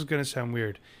and this is going to sound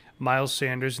weird, Miles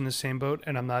Sanders in the same boat.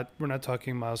 And we're not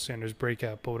talking Miles Sanders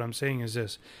breakout, but what I'm saying is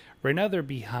this. Right now they're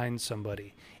behind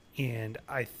somebody. And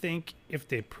I think if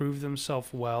they prove themselves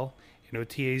well in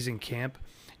OTAs in camp,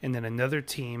 and then another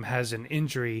team has an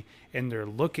injury and they're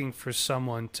looking for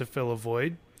someone to fill a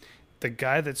void, the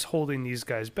guy that's holding these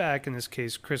guys back, in this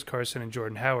case Chris Carson and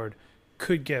Jordan Howard,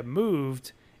 could get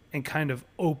moved and kind of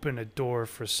open a door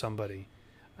for somebody.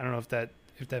 I don't know if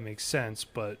that makes sense,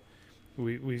 but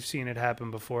we've seen it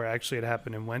happen before. Actually, it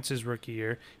happened in Wentz's rookie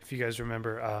year. If you guys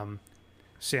remember,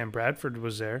 Sam Bradford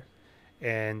was there,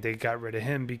 and they got rid of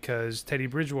him because Teddy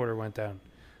Bridgewater went down.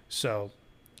 So,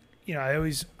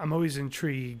 I'm always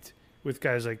intrigued with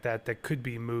guys like that could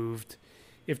be moved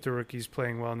if the rookie's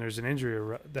playing well and there's an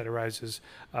injury that arises.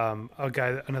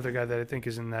 Another guy that I think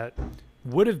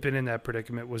would have been in that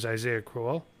predicament was Isaiah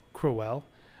Crowell.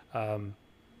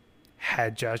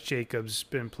 Had Josh Jacobs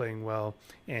been playing well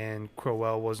and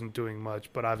Crowell wasn't doing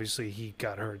much, but obviously he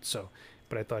got hurt.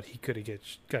 But I thought he could have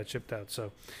got chipped out. So,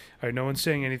 all right, no one's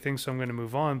saying anything, so I'm going to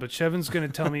move on. But Chevin's going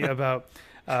to tell me about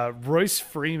Royce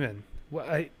Freeman.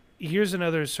 Well, here's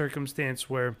another circumstance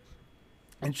where,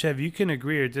 and Chev, you can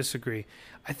agree or disagree.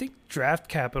 I think draft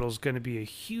capital is going to be a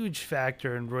huge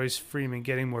factor in Royce Freeman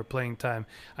getting more playing time.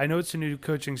 I know it's a new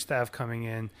coaching staff coming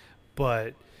in,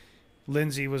 but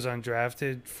Lindsey was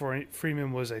undrafted.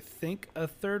 Freeman was, I think, a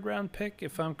third-round pick,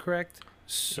 if I'm correct.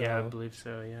 So, yeah, I believe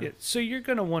so, yeah. So you're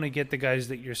going to want to get the guys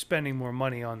that you're spending more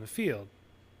money on the field,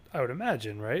 I would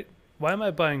imagine, right? Why am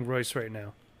I buying Royce right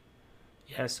now?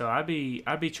 Yeah, so I'd be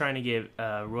trying to get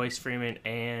Royce Freeman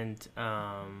and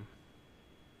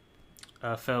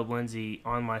Philip Lindsay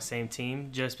on my same team,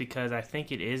 just because I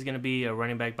think it is going to be a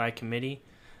running back by committee.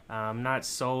 I'm not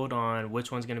sold on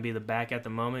which one's going to be the back at the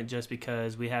moment, just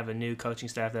because we have a new coaching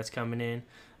staff that's coming in.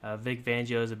 Vic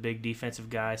Fangio is a big defensive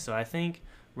guy, so I think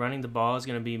running the ball is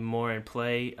going to be more in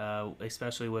play,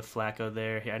 especially with Flacco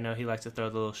there. I know he likes to throw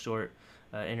the little short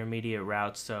intermediate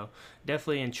routes, so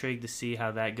definitely intrigued to see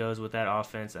how that goes with that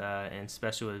offense, and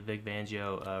especially with Vic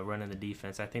Fangio running the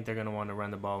defense. I think they're going to want to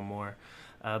run the ball more.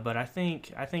 But I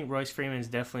think Royce Freeman is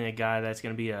definitely a guy that's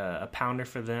going to be a pounder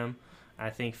for them. I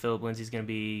think Philip Lindsay is going to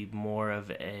be more of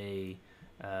a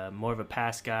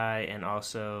pass guy, and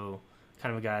also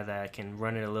kind of a guy that can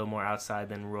run it a little more outside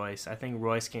than Royce. I think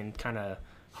Royce can kind of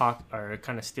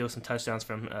steal some touchdowns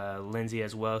from Lindsay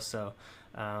as well. So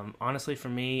honestly, for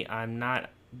me, I'm not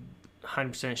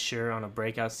 100% sure on a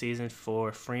breakout season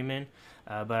for Freeman,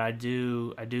 but I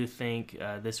do think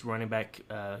this running back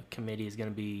committee is going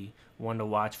to be one to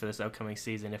watch for this upcoming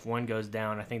season. If one goes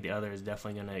down, I think the other is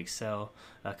definitely going to excel,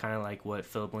 kind of like what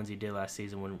Philip Lindsay did last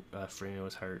season when Freeman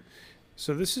was hurt.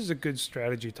 So this is a good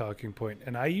strategy talking point,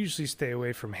 and I usually stay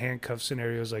away from handcuff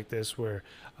scenarios like this where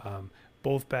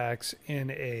both backs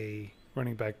in a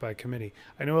running back by committee.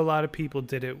 I know a lot of people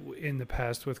did it in the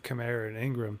past with Kamara and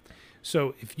Ingram.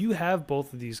 So if you have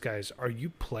both of these guys, are you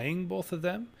playing both of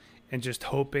them and just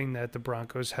hoping that the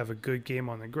Broncos have a good game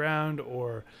on the ground,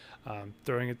 or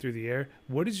throwing it through the air?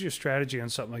 What is your strategy on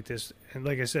something like this? And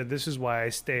like I said, this is why I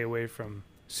stay away from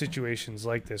situations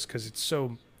like this, because it's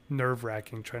so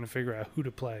nerve-wracking trying to figure out who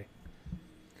to play.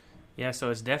 Yeah,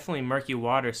 so it's definitely murky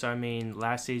water. So, I mean,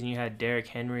 last season you had Derrick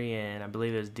Henry and I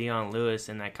believe it was Dion Lewis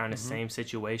in that kind of same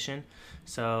situation.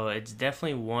 So it's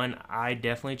definitely one I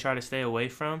definitely try to stay away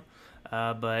from.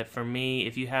 But for me,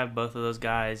 if you have both of those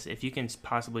guys, if you can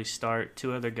possibly start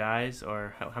two other guys,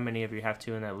 or how many of you have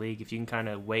two in that league, if you can kind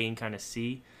of wait and kind of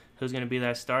see who's going to be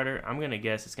that starter, I'm going to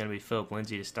guess it's going to be Philip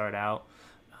Lindsay to start out.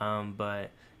 But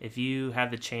if you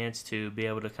have the chance to be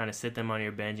able to kind of sit them on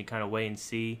your bench and kind of wait and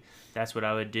see, that's what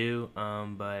I would do.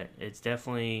 But it's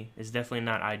definitely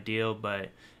not ideal, but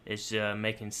it's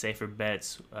making safer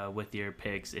bets with your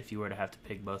picks. If you were to have to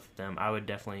pick both of them, I would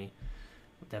definitely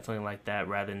like that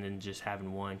rather than just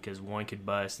having one, because one could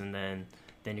bust and then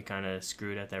you're kind of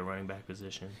screwed at that running back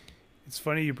position. It's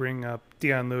funny you bring up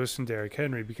Deion Lewis and Derrick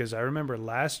Henry, because I remember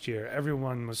last year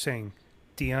everyone was saying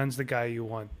Deion's the guy you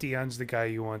want, Deion's the guy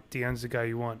you want, Deion's the guy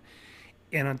you want.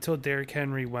 And until Derrick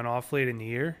Henry went off late in the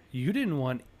year, you didn't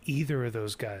want either of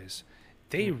those guys.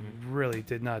 They really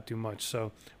did not do much.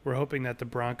 So we're hoping that the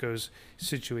Broncos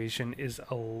situation is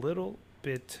a little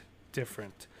bit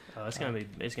different. Oh, it's gonna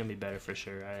be better for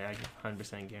sure. I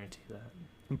 100% guarantee that.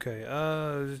 Okay.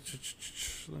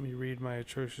 Let me read my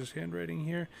atrocious handwriting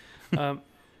here.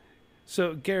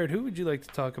 So, Garrett, who would you like to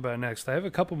talk about next? I have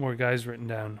a couple more guys written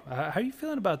down. How are you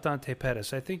feeling about Dante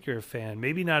Pettis? I think you're a fan.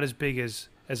 Maybe not as big as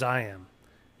I am.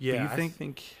 Yeah, I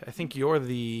think you're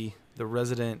the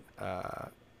resident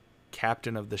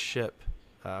captain of the ship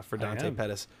for Dante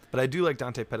Pettis. But I do like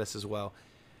Dante Pettis as well.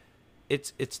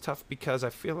 It's tough because I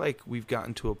feel like we've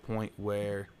gotten to a point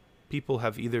where people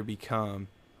have either become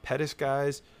Pettis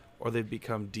guys or they've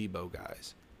become Debo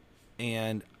guys.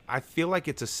 And I feel like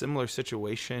it's a similar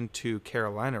situation to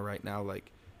Carolina right now.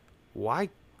 Like, why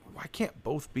can't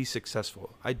both be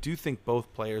successful? I do think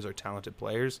both players are talented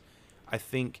players. I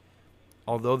think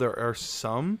although there are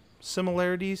some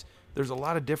similarities, there's a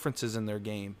lot of differences in their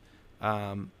game.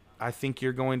 I think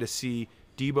you're going to see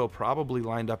Debo probably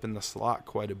lined up in the slot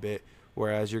quite a bit,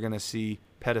 whereas you're going to see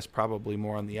Pettis probably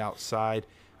more on the outside.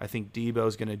 I think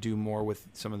Debo's going to do more with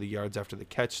some of the yards after the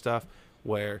catch stuff,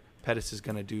 where Pettis is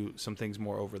going to do some things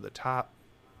more over the top.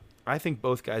 I think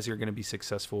both guys are going to be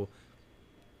successful.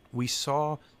 We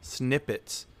saw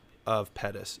snippets of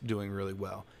Pettis doing really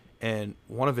well, and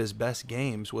one of his best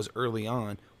games was early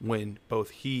on when both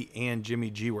he and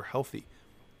Jimmy G were healthy.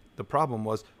 The problem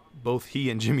was both he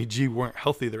and Jimmy G weren't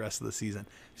healthy the rest of the season,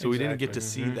 so we didn't get to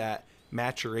see that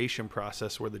maturation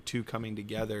process where the two coming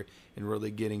together and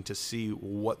really getting to see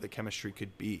what the chemistry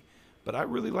could be. But I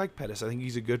really like Pettis. I think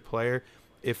he's a good player.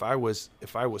 If I was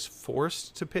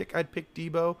forced to pick, I'd pick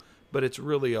Debo, but it's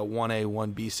really a 1A,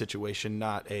 1B situation,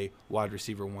 not a wide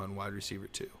receiver 1, wide receiver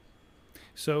 2.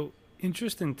 So,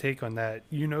 interesting take on that.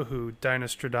 You know who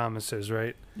Dynastradamus is,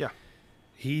 right? Yeah.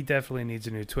 He definitely needs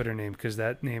a new Twitter name because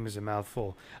that name is a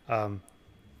mouthful.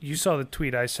 You saw the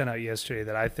tweet I sent out yesterday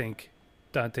that I think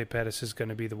Dante Pettis is going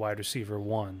to be the wide receiver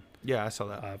 1. Yeah, I saw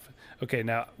that. Okay,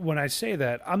 now, when I say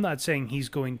that, I'm not saying he's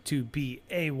going to be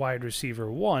a wide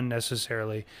receiver 1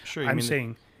 necessarily. Sure, I'm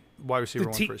saying wide receiver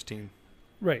 1 for his team.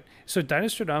 Right. So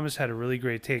Dynastradamus had a really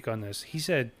great take on this. He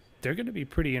said, they're going to be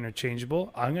pretty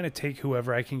interchangeable. I'm going to take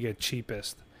whoever I can get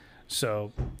cheapest.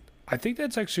 So I think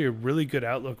that's actually a really good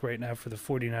outlook right now for the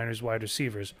 49ers wide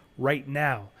receivers. Right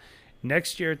now.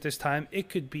 Next year at this time, it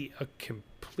could be a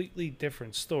completely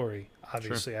different story,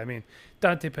 obviously. Sure. I mean,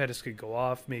 Dante Pettis could go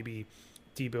off. Maybe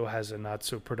Debo has a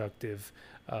not-so-productive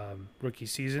rookie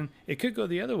season. It could go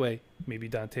the other way. Maybe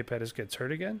Dante Pettis gets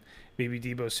hurt again. Maybe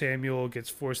Debo Samuel gets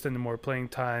forced into more playing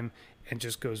time and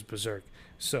just goes berserk.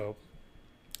 So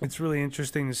it's really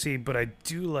interesting to see, but I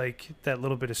do like that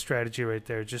little bit of strategy right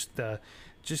there. Just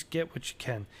get what you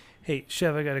can. Hey,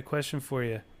 Chev, I got a question for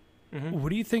you. Mm-hmm. What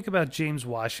do you think about James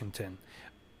Washington?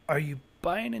 Are you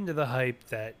buying into the hype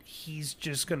that he's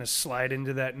just going to slide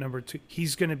into that number 2?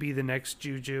 He's going to be the next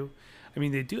Juju? I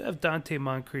mean, they do have Dante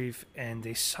Moncrief, and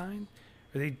they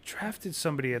drafted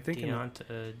somebody, I think.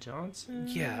 Deonta Johnson?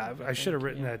 Yeah, I should have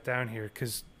written that down here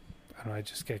because, I don't know, I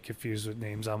just get confused with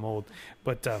names. I'm old.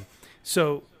 But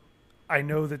so I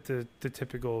know that the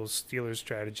typical Steelers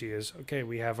strategy is, okay,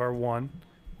 we have our 1,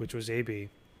 which was AB,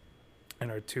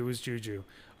 and our 2 is Juju.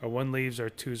 Our 1 leaves, our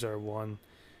 2's our 1.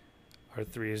 Our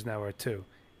 3 is now our 2.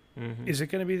 Mm-hmm. Is it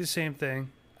going to be the same thing?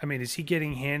 I mean, is he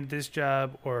getting handed this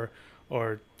job, or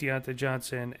Deonta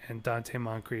Johnson and Dante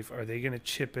Moncrief, are they going to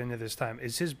chip into this time?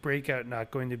 Is his breakout not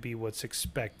going to be what's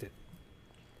expected?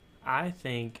 I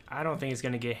don't think it's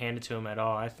going to get handed to him at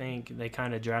all. I think they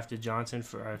kind of drafted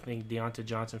Deonta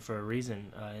Johnson for a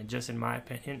reason, just in my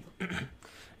opinion.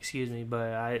 Excuse me,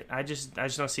 but I just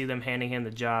don't see them handing him the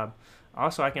job.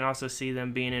 Also, I can also see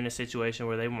them being in a situation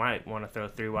where they might want to throw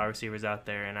 3 wide receivers out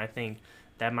there, and I think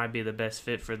that might be the best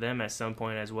fit for them at some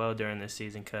point as well during this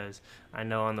season, because I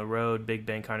know on the road Big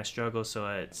Ben kind of struggles, so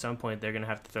at some point they're going to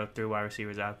have to throw 3 wide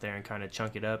receivers out there and kind of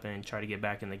chunk it up and try to get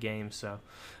back in the game. So,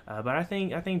 but I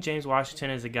think James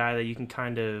Washington is a guy that you can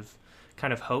kind of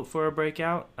kind of hope for a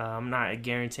breakout. I'm not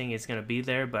guaranteeing it's going to be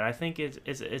there, but I think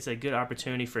it's a good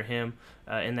opportunity for him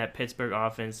in that Pittsburgh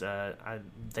offense.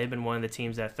 They've been one of the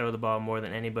teams that throw the ball more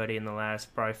than anybody in the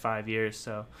last probably 5 years.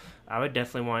 So I would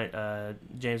definitely want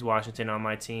James Washington on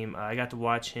my team. I got to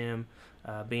watch him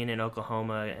being in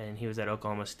Oklahoma, and he was at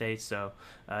Oklahoma State. So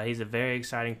he's a very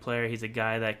exciting player. He's a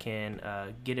guy that can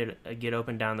get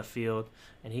open down the field,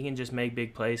 and he can just make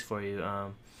big plays for you.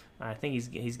 I think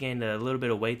he's gained a little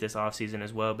bit of weight this offseason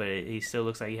as well, but he still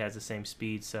looks like he has the same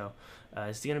speed. So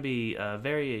it's going to be a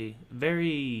very,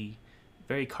 very,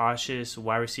 very cautious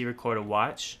wide receiver core to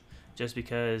watch, just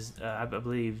because I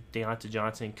believe Deontay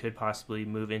Johnson could possibly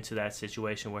move into that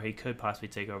situation where he could possibly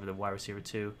take over the wide receiver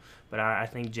too. But I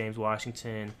think James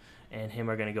Washington and him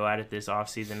are going to go at it this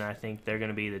offseason. I think they're going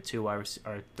to be the two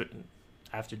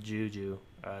after Juju,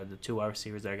 the two wide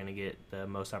receivers that are going to get the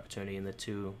most opportunity in the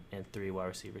 2 and 3 wide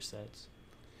receiver sets.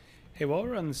 Hey, while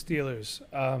we're on the Steelers,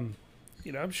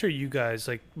 I'm sure you guys,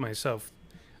 like myself,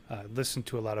 listen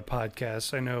to a lot of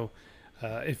podcasts. I know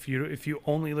if you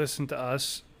only listen to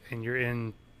us and you're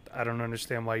in, I don't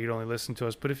understand why you'd only listen to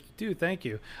us, but if you do, thank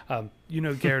you.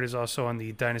 Garrett is also on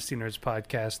the Dynasty Nerds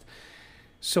podcast.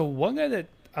 So one guy that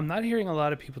I'm not hearing a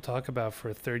lot of people talk about for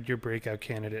a third-year breakout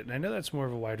candidate, and I know that's more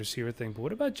of a wide receiver thing, but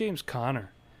what about James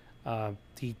Conner?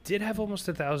 He did have almost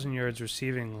 1,000 yards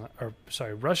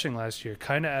rushing last year,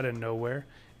 kind of out of nowhere.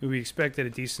 We expected a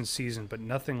decent season, but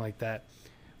nothing like that.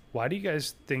 Why do you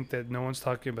guys think that no one's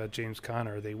talking about James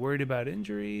Conner? Are they worried about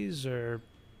injuries, or?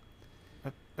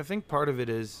 I think part of it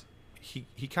is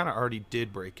he kind of already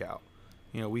did break out.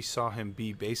 We saw him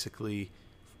be basically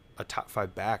a top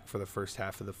 5 back for the first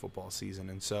half of the football season.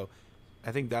 And so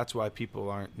I think that's why people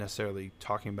aren't necessarily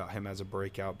talking about him as a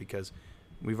breakout, because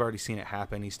we've already seen it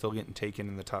happen. He's still getting taken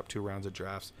in the top 2 rounds of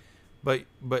drafts. But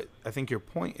I think your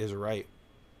point is right.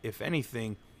 If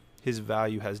anything, his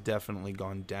value has definitely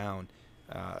gone down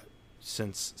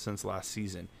since last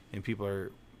season, and people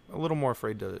are a little more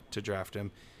afraid to draft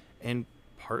him. And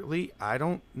partly, I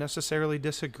don't necessarily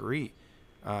disagree.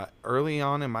 Early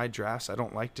on in my drafts, I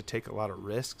don't like to take a lot of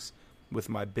risks. With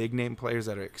my big name players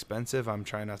that are expensive, I'm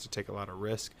trying not to take a lot of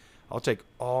risk. I'll take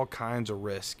all kinds of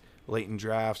risk late in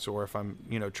drafts, or if I'm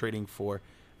trading for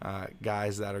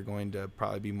guys that are going to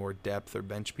probably be more depth or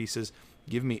bench pieces.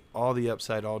 Give me all the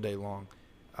upside all day long.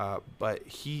 But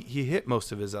he hit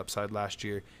most of his upside last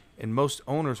year, and most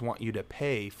owners want you to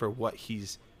pay for what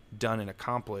he's done and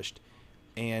accomplished.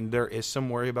 And there is some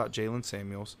worry about Jalen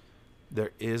Samuels.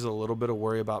 There is a little bit of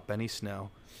worry about Benny Snell.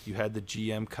 You had the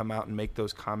GM come out and make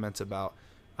those comments about,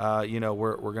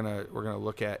 we're gonna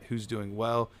look at who's doing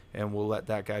well, and we'll let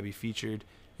that guy be featured.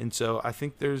 And so I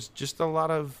think there's just a lot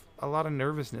of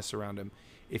nervousness around him.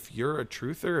 If you're a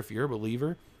truther, if you're a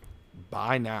believer,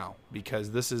 buy now,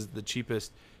 because this is the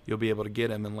cheapest you'll be able to get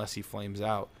him unless he flames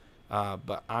out.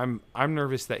 But I'm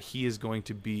nervous that he is going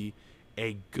to be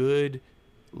a good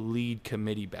lead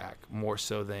committee back more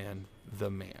so than the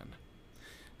man.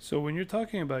 So when you're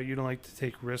talking about you don't like to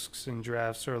take risks in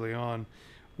drafts early on,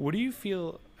 what do you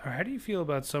feel, or how do you feel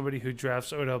about somebody who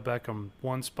drafts Odell Beckham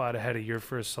one spot ahead of your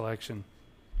first selection?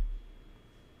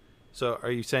 So are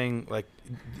you saying,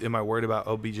 am I worried about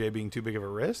OBJ being too big of a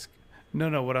risk?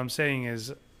 No. What I'm saying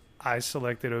is I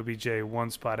selected OBJ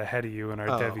one spot ahead of you in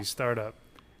our Devi startup.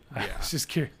 Yeah. I was just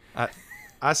curious.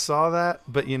 I saw that,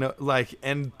 but,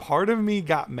 and part of me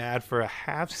got mad for a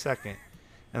half second.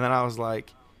 And then I was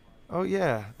like, oh,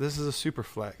 yeah, this is a super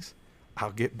flex.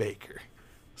 I'll get Baker.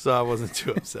 So I wasn't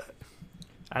too upset.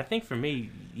 I think for me,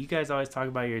 you guys always talk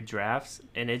about your drafts,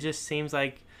 and it just seems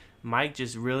like Mike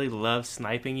just really loves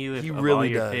sniping you of all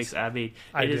your picks. I mean,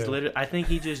 I think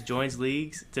he just joins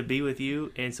leagues to be with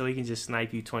you, and so he can just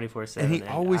snipe you 24/7. And he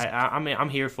always, I'm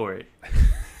here for it.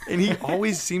 And he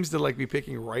always seems to be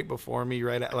picking right before me,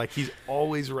 he's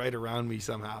always right around me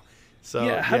somehow. So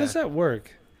yeah, how does that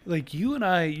work? You and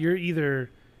I, you're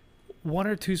either 1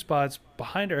 or 2 spots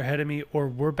behind or ahead of me, or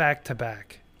we're back to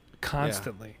back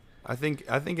constantly. Yeah. I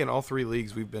think in all 3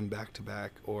 leagues we've been back to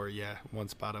back, or 1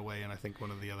 spot away, and I think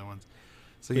one of the other ones.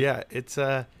 So yeah, it's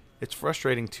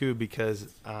frustrating too,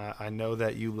 because I know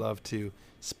that you love to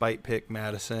spite pick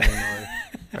Madison or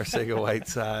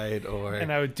Arcega-Whiteside,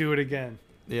 and I would do it again.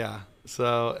 Yeah.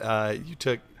 So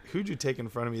who'd you take in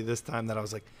front of me this time that I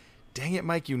was like, dang it,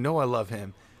 Mike, I love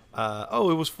him.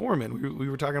 It was Foreman. We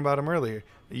were talking about him earlier.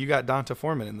 You got Donta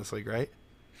Foreman in this league, right?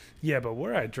 Yeah, but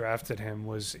where I drafted him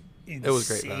was insane. It was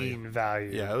great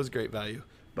value. Yeah, it was great value.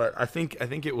 But I think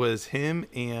it was him,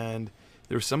 and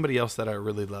there was somebody else that I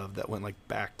really loved that went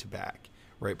back to back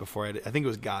right before I think it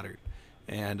was Goddard,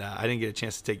 and I didn't get a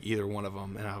chance to take either one of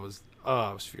them, and I was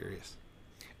furious.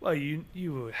 Well,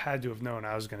 you had to have known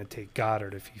I was going to take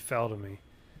Goddard if he fell to me.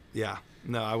 Yeah.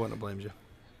 No, I wouldn't have blamed you.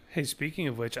 Hey, speaking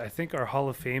of which, I think our Hall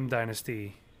of Fame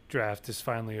Dynasty draft is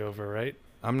finally over, right?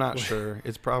 I'm not sure.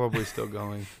 It's probably still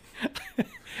going.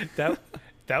 That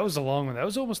was a long one. That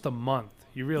was almost a month.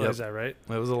 You realize that, right?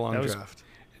 It was a long draft.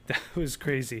 That was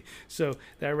crazy. So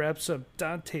that wraps up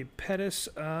Dante Pettis.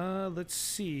 Let's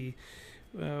see.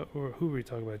 Or who were we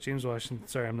talking about? James Washington.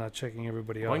 Sorry, I'm not checking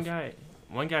everybody off.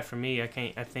 One guy for me, I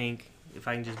think if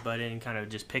I can just butt in and kind of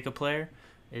just pick a player,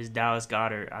 is Dallas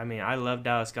Goedert. I mean, I love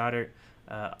Dallas Goedert.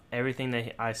 Everything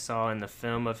that I saw in the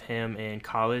film of him in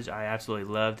college, I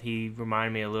absolutely loved. He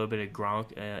reminded me a little bit of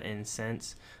Gronk in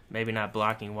sense, maybe not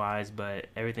blocking wise, but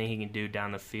everything he can do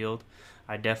down the field.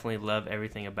 I definitely love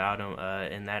everything about him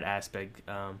in that aspect.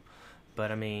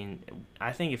 But I mean,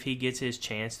 I think if he gets his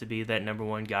chance to be that number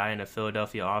one guy in a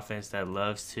Philadelphia offense that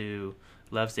loves to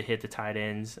hit the tight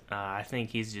ends, I think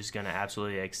he's just going to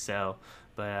absolutely excel.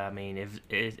 But I mean, if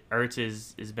Ertz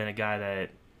has been a guy that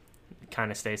kind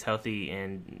of stays healthy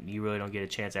and you really don't get a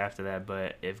chance after that.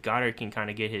 But if Goddard can kind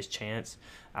of get his chance,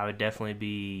 I would definitely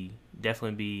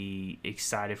be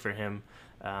excited for him.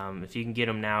 If you can get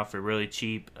him now for really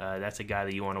cheap, that's a guy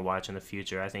that you want to watch in the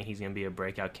future. I think he's going to be a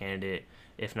breakout candidate.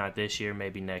 If not this year,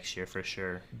 maybe next year for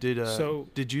sure.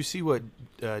 Did you see what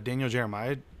Daniel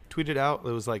Jeremiah tweeted out?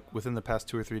 It was like within the past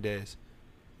 2 or 3 days.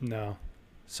 No.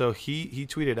 So he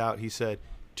tweeted out, he said,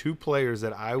 2 players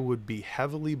that I would be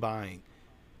heavily buying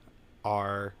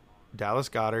are Dallas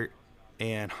Goedert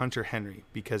and Hunter Henry,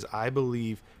 because I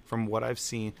believe from what I've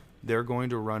seen, they're going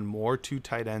to run more 2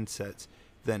 tight end sets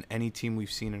than any team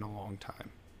we've seen in a long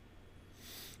time.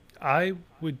 I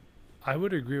would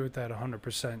agree with that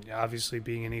 100%. Obviously,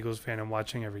 being an Eagles fan and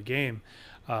watching every game,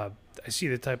 I see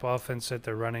the type of offense that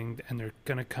they're running and they're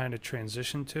going to kind of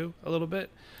transition to a little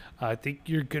bit. I think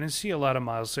you're going to see a lot of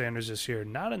Miles Sanders this year.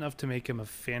 Not enough to make him a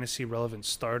fantasy-relevant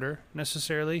starter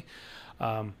necessarily.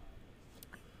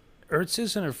 Ertz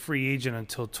isn't a free agent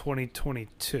until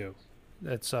 2022.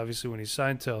 That's obviously when he's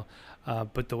signed till.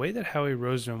 But the way that Howie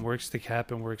Roseman works the cap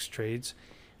and works trades,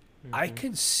 I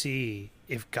could see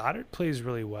if Goddard plays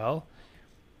really well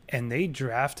and they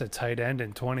draft a tight end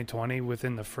in 2020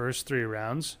 within the first 3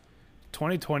 rounds,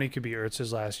 2020 could be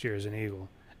Ertz's last year as an Eagle.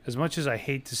 As much as I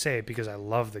hate to say it because I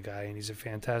love the guy and he's a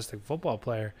fantastic football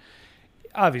player,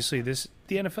 obviously the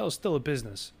NFL is still a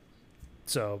business.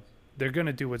 So they're going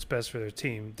to do what's best for their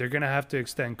team. They're going to have to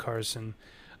extend Carson.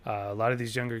 A lot of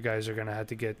these younger guys are going to have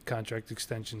to get contract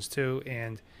extensions too.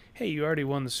 And, hey, you already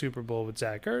won the Super Bowl with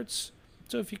Zach Ertz.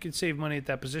 So if you could save money at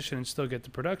that position and still get the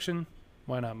production,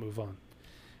 why not move on?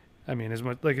 I mean,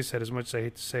 like I said, as much as I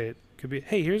hate to say it, could be,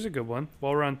 hey, here's a good one.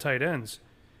 While we're on tight ends,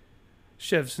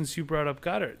 Chev, since you brought up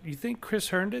Goddard, you think Chris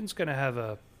Herndon's going to have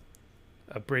a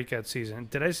breakout season?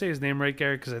 Did I say his name right,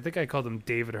 Garrett? Because I think I called him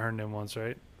David Herndon once,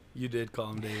 right? You did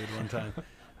call him David one time.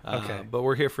 Okay. But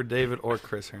we're here for David or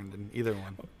Chris Herndon, either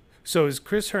one. So is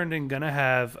Chris Herndon going to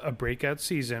have a breakout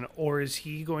season, or is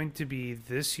he going to be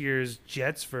this year's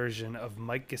Jets version of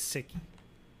Mike Gesicki?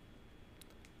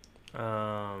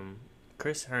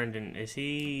 Chris Herndon, is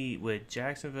he with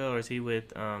Jacksonville or is he with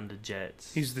the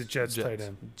Jets? He's the Jets tight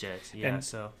end. Jets, yeah. And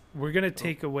so we're going to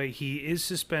take away, he is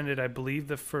suspended, I believe,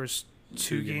 the first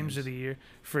 2 games of the year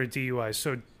for a DUI.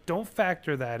 So don't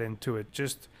factor that into it.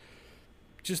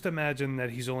 Just imagine that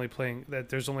he's only playing, that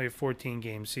there's only a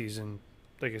 14-game season.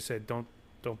 Like I said, don't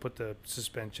put the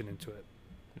suspension into it.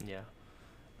 Yeah.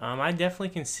 I definitely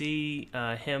can see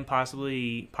him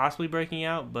possibly breaking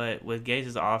out, but with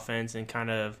Gates' offense and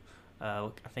kind of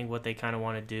I think what they kind of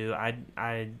want to do,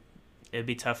 it'd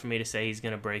be tough for me to say he's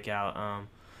going to break out.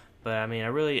 But I mean, I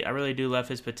really do love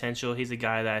his potential. He's a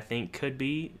guy that I think could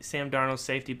be Sam Darnold's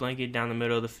safety blanket down the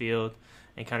middle of the field,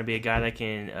 and kind of be a guy that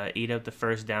can eat up the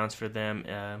first downs for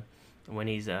them when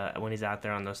he's out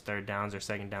there on those 3rd downs or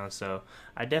 2nd downs. So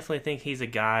I definitely think he's a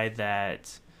guy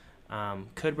that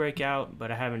could break out, but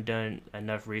I haven't done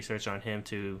enough research on him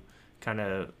to kind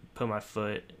of put my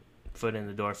foot in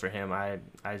the door for him. I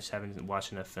just haven't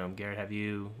watched enough film. Garrett, have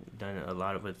you done a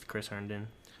lot with Chris Herndon?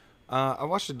 I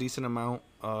watched a decent amount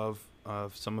of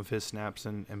some of his snaps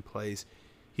and plays.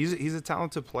 He's a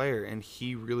talented player, and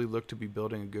he really looked to be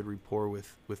building a good rapport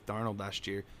with Darnold last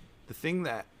year. The thing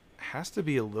that has to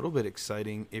be a little bit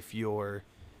exciting if you're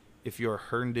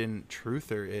Herndon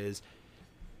truther is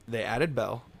they added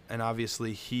Bell, and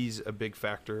obviously he's a big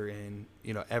factor in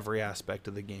every aspect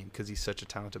of the game because he's such a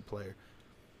talented player.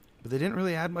 But they didn't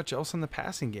really add much else in the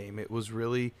passing game. It was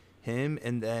really him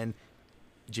and then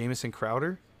Jamison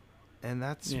Crowder, and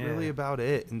that's really about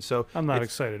it. And so I'm not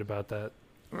excited about that.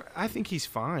 I think he's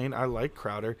fine. I like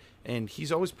Crowder, and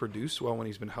he's always produced well when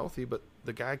he's been healthy, but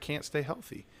the guy can't stay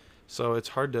healthy. So it's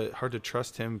hard to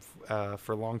trust him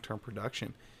for long-term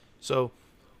production. So,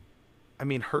 I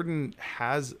mean, Herndon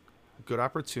has good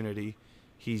opportunity.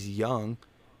 He's young.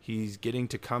 He's getting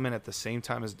to come in at the same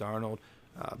time as Darnold,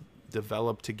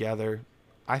 develop together.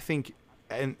 I think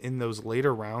in those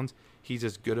later rounds, he's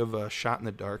as good of a shot in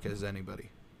the dark as anybody.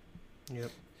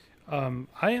 Yep.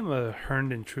 I am a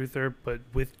Herndon truther, but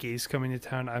with Gase coming to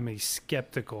town, I'm a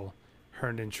skeptical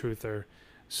Herndon truther.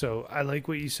 So I like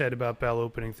what you said about Bell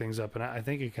opening things up, and I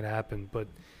think it can happen, but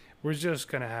we're just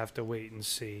going to have to wait and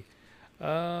see.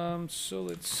 So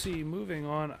let's see. Moving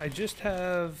on, I just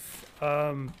have.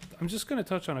 I'm just going to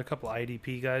touch on a couple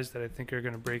IDP guys that I think are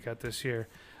going to break out this year.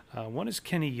 One is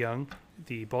Kenny Young,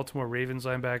 the Baltimore Ravens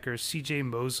linebacker. C.J.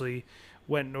 Mosley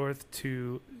went north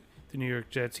to the New York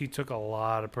Jets. He took a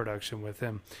lot of production with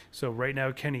him. So right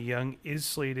now, Kenny Young is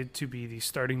slated to be the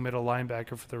starting middle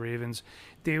linebacker for the Ravens.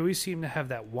 They always seem to have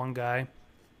that one guy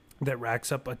that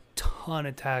racks up a ton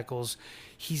of tackles.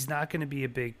 He's not going to be a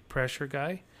big pressure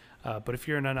guy. But if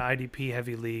you're in an IDP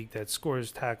heavy league that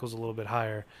scores tackles a little bit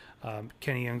higher,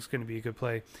 Kenny Young's going to be a good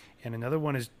play. And another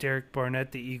one is Derek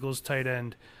Barnett, the Eagles tight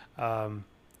end.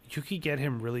 You could get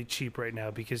him really cheap right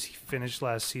now because he finished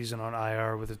last season on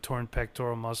IR with a torn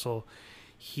pectoral muscle.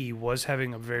 He was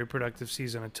having a very productive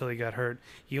season until he got hurt.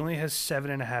 He only has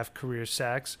 7.5 career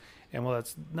sacks, and while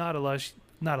that's not a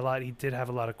lot, he did have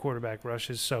a lot of quarterback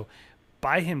rushes. So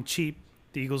buy him cheap.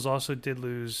 The Eagles also did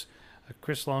lose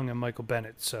Chris Long and Michael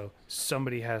Bennett, so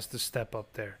somebody has to step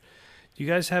up there. Do you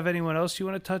guys have anyone else you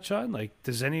want to touch on? Like,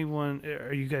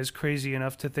 are you guys crazy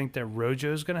enough to think that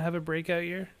Rojo's going to have a breakout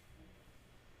year?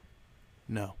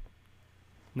 No.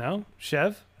 No?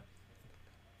 Chev?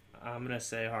 I'm going to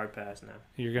say hard pass now.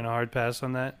 You're going to hard pass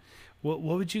on that? What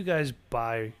would you guys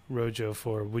buy Rojo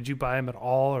for? Would you buy him at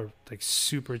all or like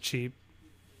super cheap?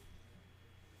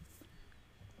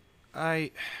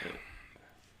 I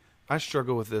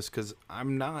struggle with this because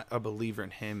I'm not a believer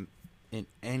in him in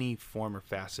any form or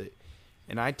facet.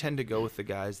 And I tend to go with the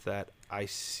guys that I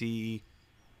see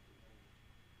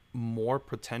more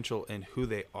potential in who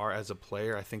they are as a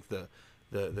player. I think the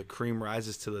cream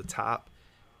rises to the top.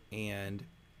 And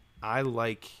I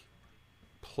like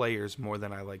players more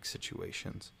than I like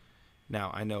situations.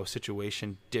 Now, I know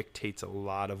situation dictates a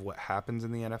lot of what happens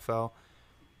in the NFL.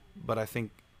 But I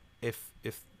think if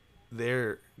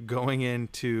they're going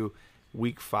into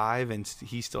week 5 and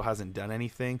he still hasn't done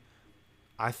anything,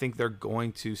 I think they're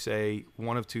going to say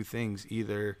one of two things.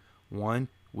 Either one,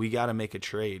 we got to make a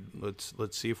trade. Let's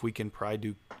see if we can pry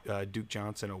Duke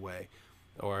Johnson away,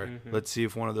 or let's see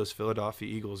if one of those Philadelphia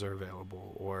Eagles are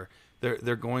available, or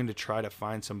they're going to try to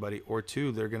find somebody, or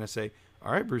two, they're going to say,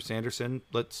 all right, Bruce Anderson,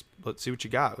 let's see what you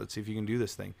got. Let's see if you can do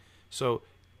this thing. So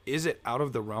is it out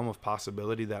of the realm of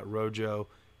possibility that Rojo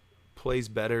plays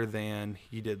better than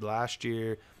he did last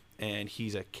year and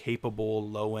he's a capable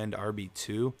low-end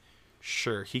RB2?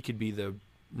 Sure, he could be the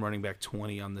running back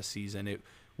 20 on the season. It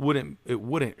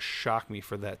wouldn't shock me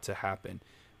for that to happen.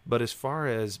 But as far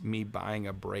as me buying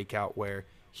a breakout where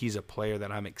he's a player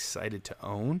that I'm excited to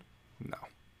own, no.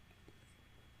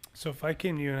 So if I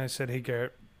came to you and I said, hey,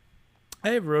 Garrett, I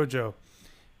have Rojo.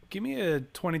 Give me a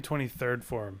 2020 third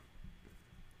for him.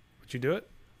 Would you do it?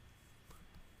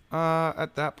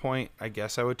 At that point, I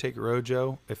guess I would take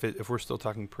Rojo if we're still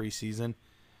talking preseason,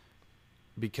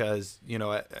 because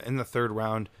in the third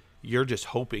round, you're just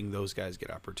hoping those guys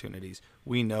get opportunities.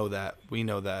 We know that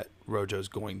Rojo's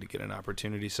going to get an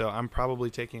opportunity, so I'm probably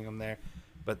taking him there.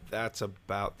 But that's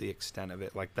about the extent of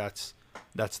it. Like that's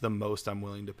the most I'm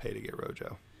willing to pay to get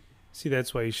Rojo. See,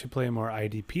 that's why you should play more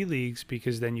IDP leagues,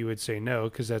 because then you would say no,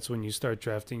 because that's when you start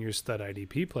drafting your stud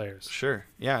IDP players. Sure.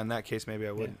 Yeah, in that case, maybe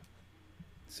I wouldn't. Yeah.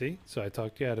 See? So I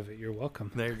talked you out of it. You're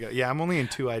welcome. There you go. Yeah, I'm only in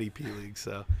 2 IDP leagues,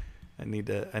 so I need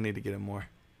to get in more.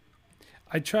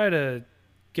 I try to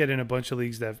get in a bunch of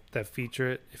leagues that feature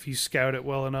it. If you scout it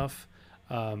well enough,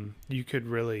 you could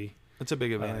really... That's a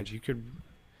big advantage.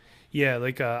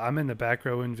 I'm in the Back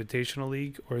Row Invitational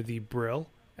League, or the Brill,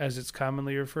 as it's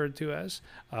commonly referred to as.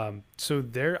 So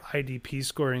their IDP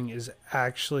scoring is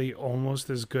actually almost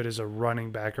as good as a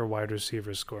running back or wide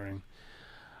receiver scoring.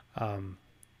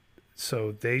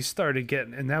 So they started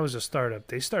getting, and that was a startup,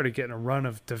 they started getting a run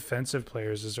of defensive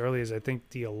players as early as I think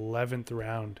the 11th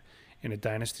round in a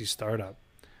Dynasty startup.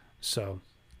 So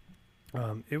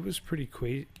it was pretty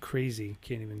crazy.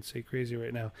 Can't even say crazy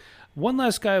right now. One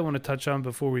last guy I want to touch on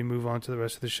before we move on to the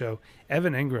rest of the show.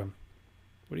 Evan Ingram.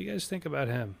 What do you guys think about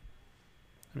him?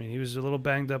 I mean, he was a little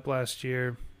banged up last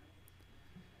year.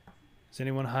 Is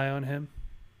anyone high on him?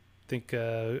 Think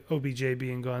OBJ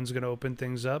being gone is going to open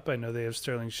things up. I know they have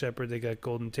Sterling Shepard. They got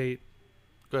Golden Tate.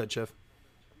 Go ahead, Chef.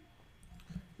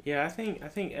 Yeah, I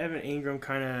think Evan Ingram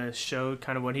kind of showed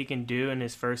kind of what he can do in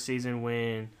his first season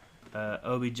when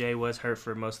OBJ was hurt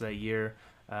for most of that year.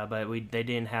 But they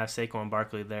didn't have Saquon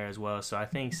Barkley there as well. So I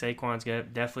think Saquon's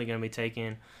definitely going to be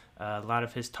taking a lot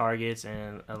of his targets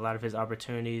and a lot of his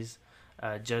opportunities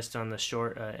just on the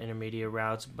short intermediate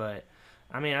routes. But,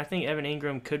 I mean, I think Evan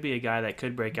Ingram could be a guy that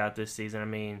could break out this season. I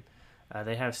mean,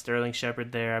 they have Sterling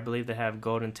Shepard there. I believe they have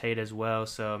Golden Tate as well.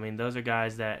 So, I mean, those are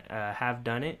guys that have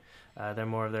done it. They're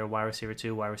more of their wide receiver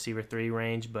 2, wide receiver 3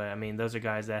 range. But, I mean, those are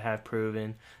guys that have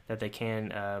proven that they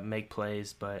can make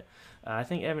plays. But I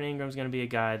think Evan Ingram's going to be a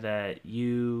guy that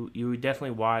you would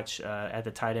definitely watch at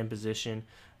the tight end position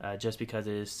just because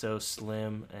it is so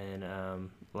slim and a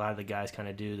lot of the guys kind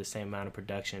of do the same amount of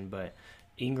production. But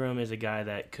Ingram is a guy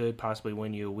that could possibly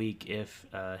win you a week if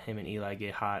him and Eli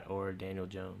get hot, or Daniel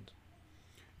Jones.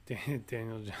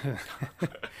 Daniel Jones.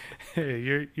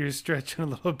 Hey, you're stretching a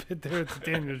little bit there with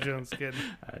the Daniel Jones kid.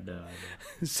 I know.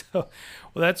 So, well,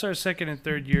 that's our second and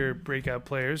third year breakout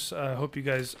players. I hope you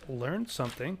guys learned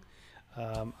something.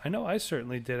 I know I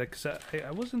certainly did it because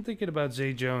I wasn't thinking about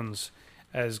Zay Jones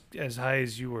as high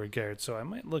as you were, Garrett. So I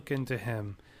might look into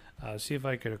him, see if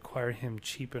I could acquire him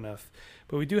cheap enough.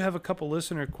 But we do have a couple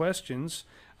listener questions.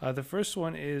 The first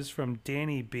one is from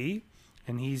Danny B,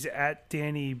 and he's at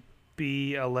Danny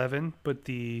B11, but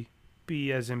the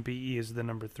B as in BE is the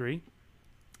number 3.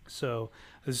 So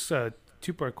this is a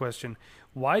two-part question.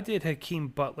 Why did Hakeem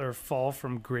Butler fall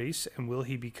from grace, and will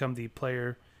he become the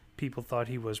player people thought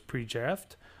he was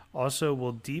pre-draft? Also,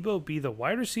 will Debo be the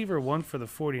wide receiver 1 for the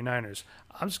 49ers?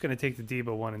 I'm just going to take the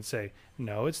Debo one and say,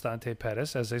 no, it's Dante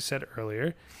Pettis, as I said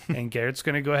earlier. And Garrett's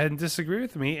going to go ahead and disagree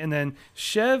with me. And then,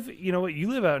 Chev, you know what? You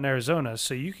live out in Arizona,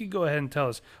 so you could go ahead and tell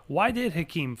us, why did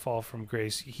Hakeem fall from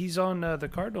grace? He's on the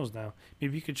Cardinals now.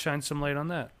 Maybe you could shine some light on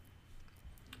that.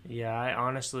 Yeah, I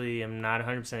honestly am not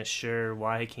 100% sure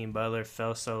why Hakeem Butler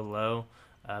fell so low.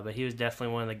 But he was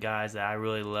definitely one of the guys that I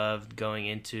really loved going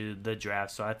into the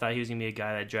draft. So I thought he was going to be a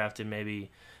guy that drafted maybe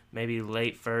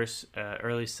late first,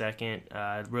 early second.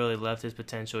 I really loved his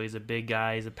potential. He's a big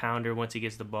guy. He's a pounder once he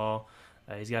gets the ball.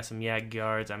 He's got some yak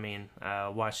yards. I mean,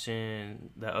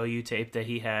 watching the OU tape that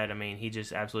he had, I mean, he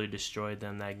just absolutely destroyed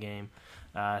them that game.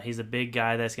 He's a big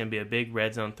guy that's going to be a big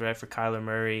red zone threat for Kyler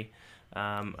Murray.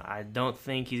 I don't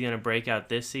think he's going to break out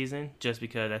this season just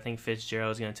because I think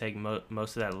Fitzgerald is going to take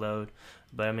most of that load.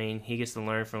 But, I mean, he gets to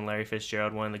learn from Larry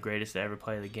Fitzgerald, one of the greatest to ever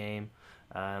play the game.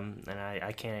 And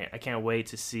I can't wait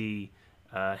to see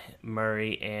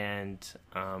Murray and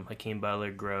Hakeem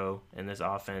Butler grow in this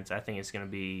offense. I think it's going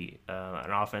to be an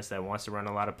offense that wants to run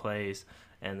a lot of plays,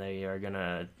 and they are going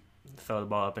to throw the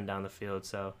ball up and down the field.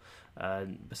 So,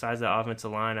 besides the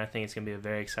offensive line, I think it's going to be a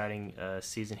very exciting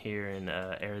season here in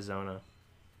Arizona.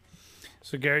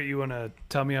 So, Garrett, you want to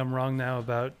tell me I'm wrong now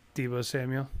about Debo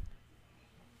Samuel?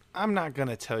 I'm not going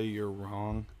to tell you you're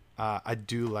wrong. I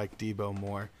do like Debo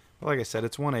more. But like I said,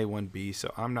 it's 1A, 1B,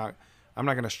 so I'm not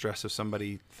going to stress if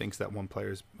somebody thinks that one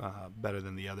player is better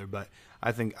than the other. But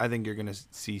I think you're going to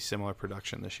see similar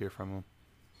production this year from him.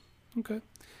 Okay.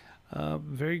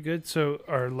 Very good. So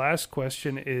our last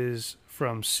question is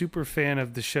from super fan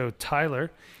of the show,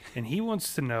 Tyler, and he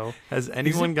wants to know... Has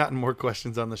anyone gotten more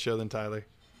questions on the show than Tyler?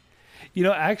 You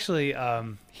know, actually,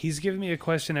 he's giving me a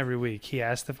question every week. He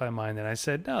asked if I mind, and I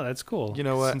said, no, that's cool. You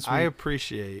know what? I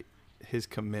appreciate his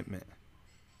commitment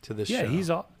to this show.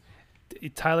 Yeah,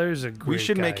 Tyler is a great guy. We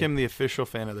should make him the official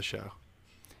fan of the show.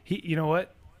 You know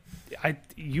what?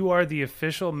 You are the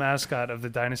official mascot of the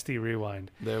Dynasty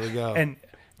Rewind. There we go. And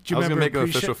I was going to make him an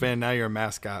official fan. Now you're a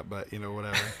mascot, but,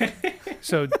 whatever.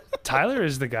 So Tyler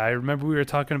is the guy. Remember we were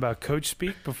talking about coach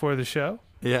speak before the show?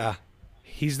 Yeah.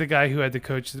 He's the guy who had the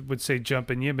coach that would say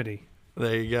jump in Yimity.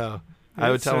 There you go.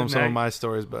 I would tell him some of my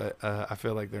stories, but I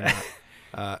feel like they're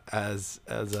not as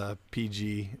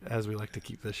PG as we like to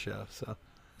keep this show. So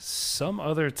some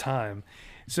other time.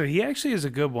 So he actually is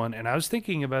a good one, and I was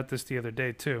thinking about this the other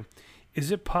day too. Is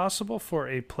it possible for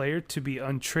a player to be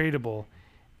untradeable,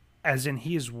 as in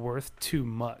he is worth too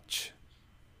much?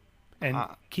 And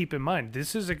keep in mind,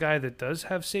 this is a guy that does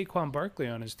have Saquon Barkley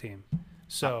on his team.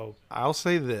 So I'll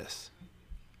say this.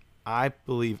 I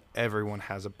believe everyone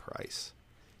has a price.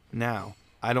 Now,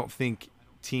 I don't think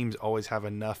teams always have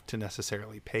enough to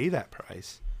necessarily pay that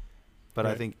price, but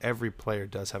right. I think every player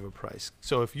does have a price.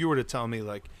 So if you were to tell me,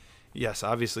 like, yes,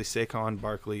 obviously Saquon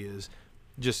Barkley is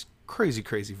just crazy,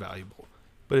 crazy valuable.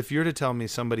 But if you were to tell me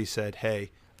somebody said, hey,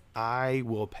 I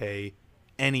will pay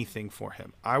anything for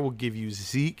him. I will give you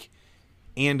Zeke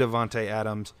and Devontae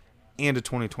Adams and a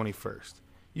 2020 first.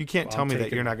 You can't tell me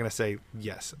that you're not going to say,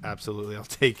 yes, absolutely. I'll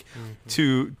take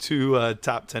two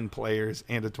top 10 players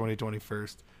and a 2020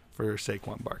 first for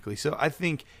Saquon Barkley. So I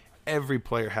think every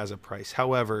player has a price.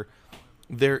 However,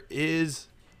 I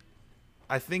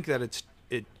think that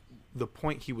the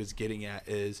point he was getting at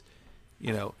is,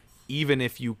 even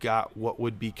if you got what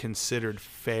would be considered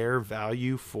fair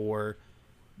value for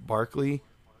Barkley,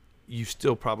 you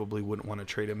still probably wouldn't want to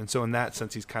trade him. And so in that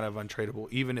sense, he's kind of untradeable.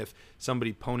 Even if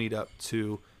somebody ponied up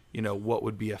to, what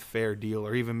would be a fair deal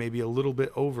or even maybe a little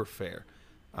bit over fair,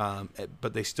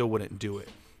 but they still wouldn't do it.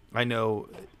 I know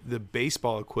the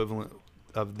baseball equivalent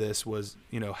of this was,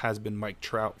 has been Mike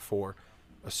Trout for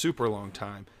a super long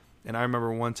time. And I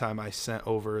remember one time I sent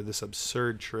over this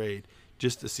absurd trade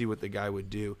just to see what the guy would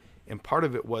do. And part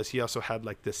of it was he also had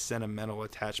like this sentimental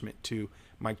attachment to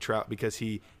Mike Trout because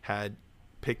he had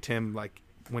picked him like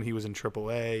when he was in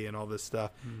AAA and all this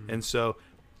stuff. And so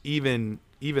even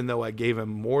though I gave him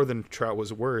more than Trout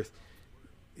was worth,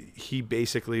 he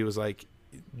basically was like,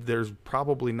 there's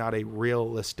probably not a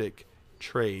realistic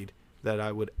trade that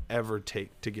I would ever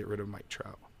take to get rid of Mike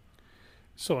Trout.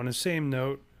 So on the same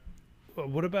note,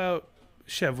 what about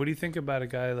Chev? What do you think about a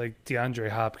guy like DeAndre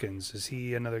Hopkins? Is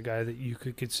he another guy that you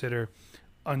could consider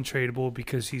untradeable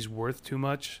because he's worth too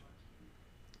much?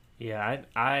 Yeah,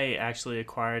 I actually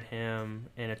acquired him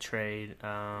in a trade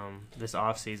this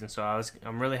offseason, so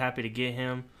I'm really happy to get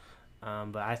him.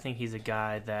 But I think he's a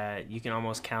guy that you can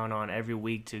almost count on every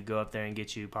week to go up there and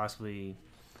get you possibly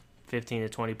 15 to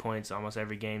 20 points almost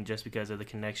every game just because of the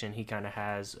connection he kind of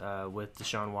has with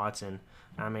Deshaun Watson.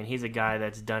 I mean, he's a guy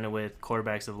that's done it with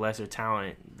quarterbacks of lesser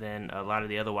talent than a lot of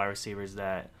the other wide receivers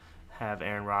that have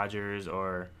Aaron Rodgers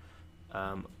or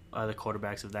other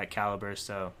quarterbacks of that caliber.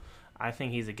 So I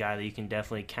think he's a guy that you can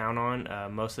definitely count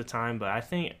on most of the time. But I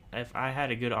think if I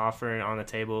had a good offer on the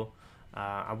table,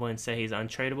 I wouldn't say he's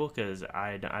untradeable because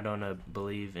I don't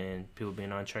believe in people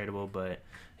being untradeable, but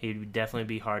he'd definitely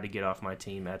be hard to get off my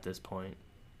team at this point.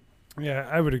 Yeah,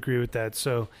 I would agree with that.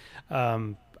 So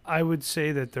I would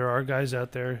say that there are guys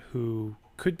out there who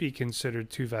could be considered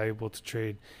too valuable to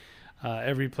trade.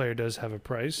 Every player does have a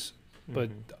price, but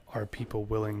are people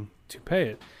willing to pay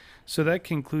it? So that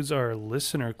concludes our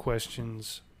listener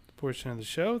questions portion of the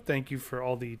show. Thank you for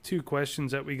all the 2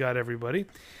 questions that we got, everybody.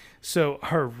 So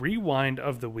our rewind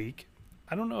of the week,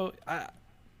 I don't know,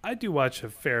 I do watch a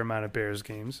fair amount of Bears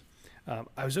games.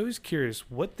 I was always curious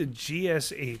what the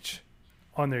GSH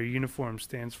on their uniform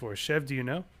stands for. Chev, do you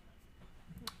know?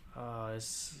 I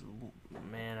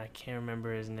can't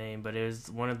remember his name, but it was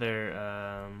one of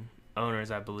their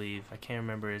owners, I believe. I can't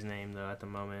remember his name, though, at the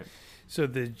moment. So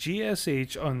the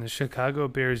GSH on the Chicago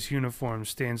Bears uniform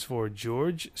stands for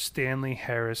George Stanley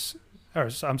Harris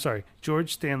Sr.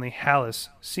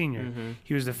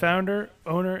 He was the founder,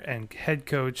 owner, and head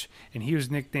coach, and he was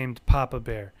nicknamed Papa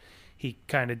Bear. He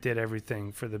kind of did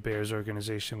everything for the Bears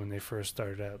organization when they first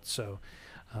started out. So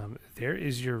there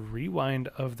is your rewind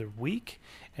of the week.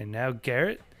 And now,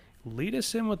 Garrett, lead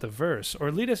us in with the verse, or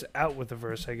lead us out with the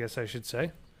verse, I guess I should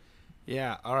say.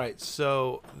 Yeah, all right.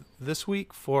 So this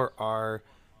week for our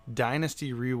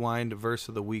Dynasty Rewind verse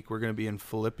of the week, we're going to be in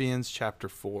Philippians chapter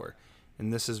 4.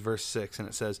 And this is verse 6, and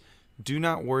it says, "Do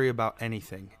not worry about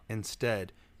anything.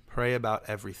 Instead, pray about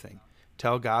everything.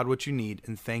 Tell God what you need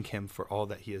and thank him for all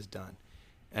that he has done."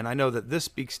 And I know that this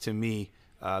speaks to me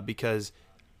because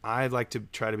I like to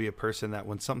try to be a person that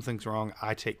when something's wrong,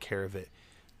 I take care of it.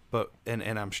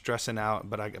 And I'm stressing out,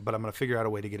 but I'm going to figure out a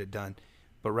way to get it done.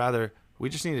 But rather, we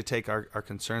just need to take our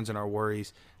concerns and our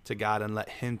worries to God and let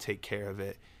him take care of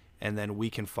it, and then we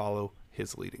can follow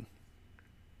his leading.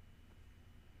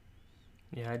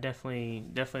 Yeah, I definitely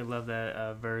love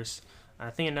that verse. I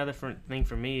think another thing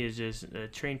for me is just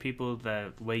treating people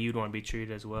the way you'd want to be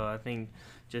treated as well. I think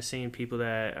just seeing people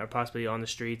that are possibly on the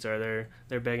streets or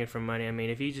they're begging for money. I mean,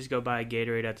 if you just go buy a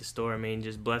Gatorade at the store, I mean,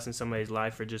 just blessing somebody's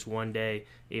life for just one day,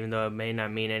 even though it may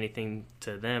not mean anything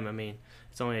to them. I mean,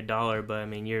 it's only $1, but I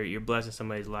mean, you're blessing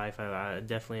somebody's life. I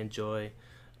definitely enjoy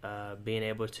being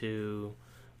able to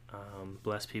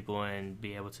bless people and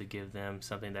be able to give them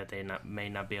something that they may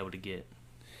not be able to get.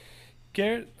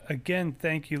 Garrett, again,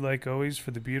 thank you like always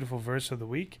for the beautiful verse of the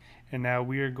week. And now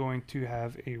we are going to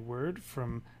have a word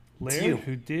from Laird,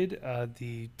 who did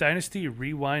the Dynasty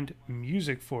Rewind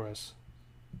music for us.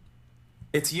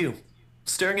 It's you.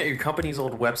 Staring at your company's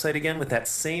old website again with that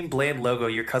same bland logo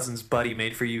your cousin's buddy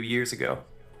made for you years ago.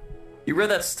 You read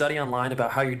that study online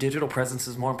about how your digital presence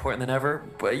is more important than ever,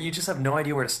 but you just have no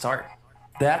idea where to start.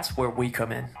 That's where we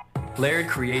come in. Laird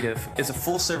Creative is a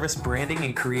full-service branding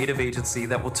and creative agency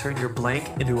that will turn your blank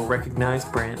into a recognized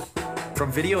brand.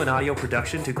 From video and audio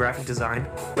production to graphic design,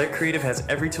 Laird Creative has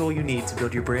every tool you need to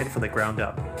build your brand from the ground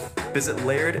up. Visit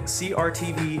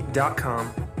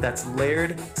LairdCRTV.com That's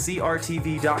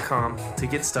LairdCRTV.com to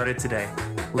get started today.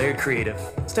 Laird Creative.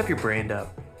 Step your brand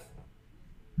up.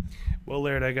 Well,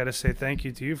 Laird, I got to say thank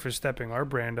you to you for stepping our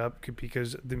brand up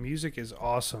because the music is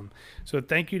awesome. So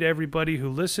thank you to everybody who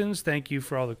listens. Thank you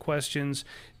for all the questions.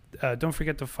 Don't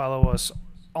forget to follow us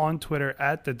on Twitter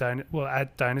at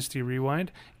Dynasty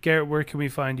Rewind. Garrett, where can we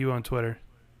find you on Twitter?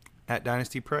 At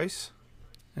Dynasty Price.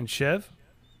 And Chev?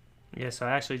 Yeah, so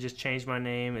I actually just changed my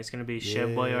name. It's going to be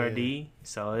ChevBoyRD.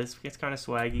 So it's kind of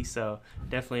swaggy. So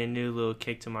definitely a new little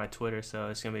kick to my Twitter. So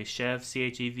it's going to be Chev,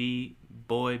 CHEV,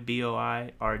 Boy,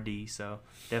 BOI, RD. So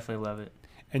definitely love it.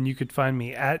 And you could find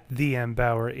me at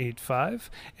thembauer85.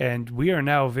 And we are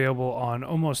now available on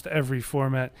almost every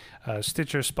format,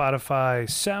 Stitcher, Spotify,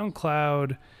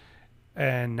 SoundCloud,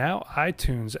 and now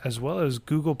iTunes, as well as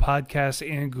Google Podcasts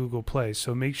and Google Play.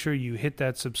 So make sure you hit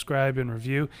that subscribe and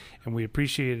review, and we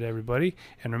appreciate it, everybody.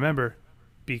 And remember,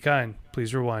 be kind.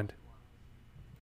 Please rewind.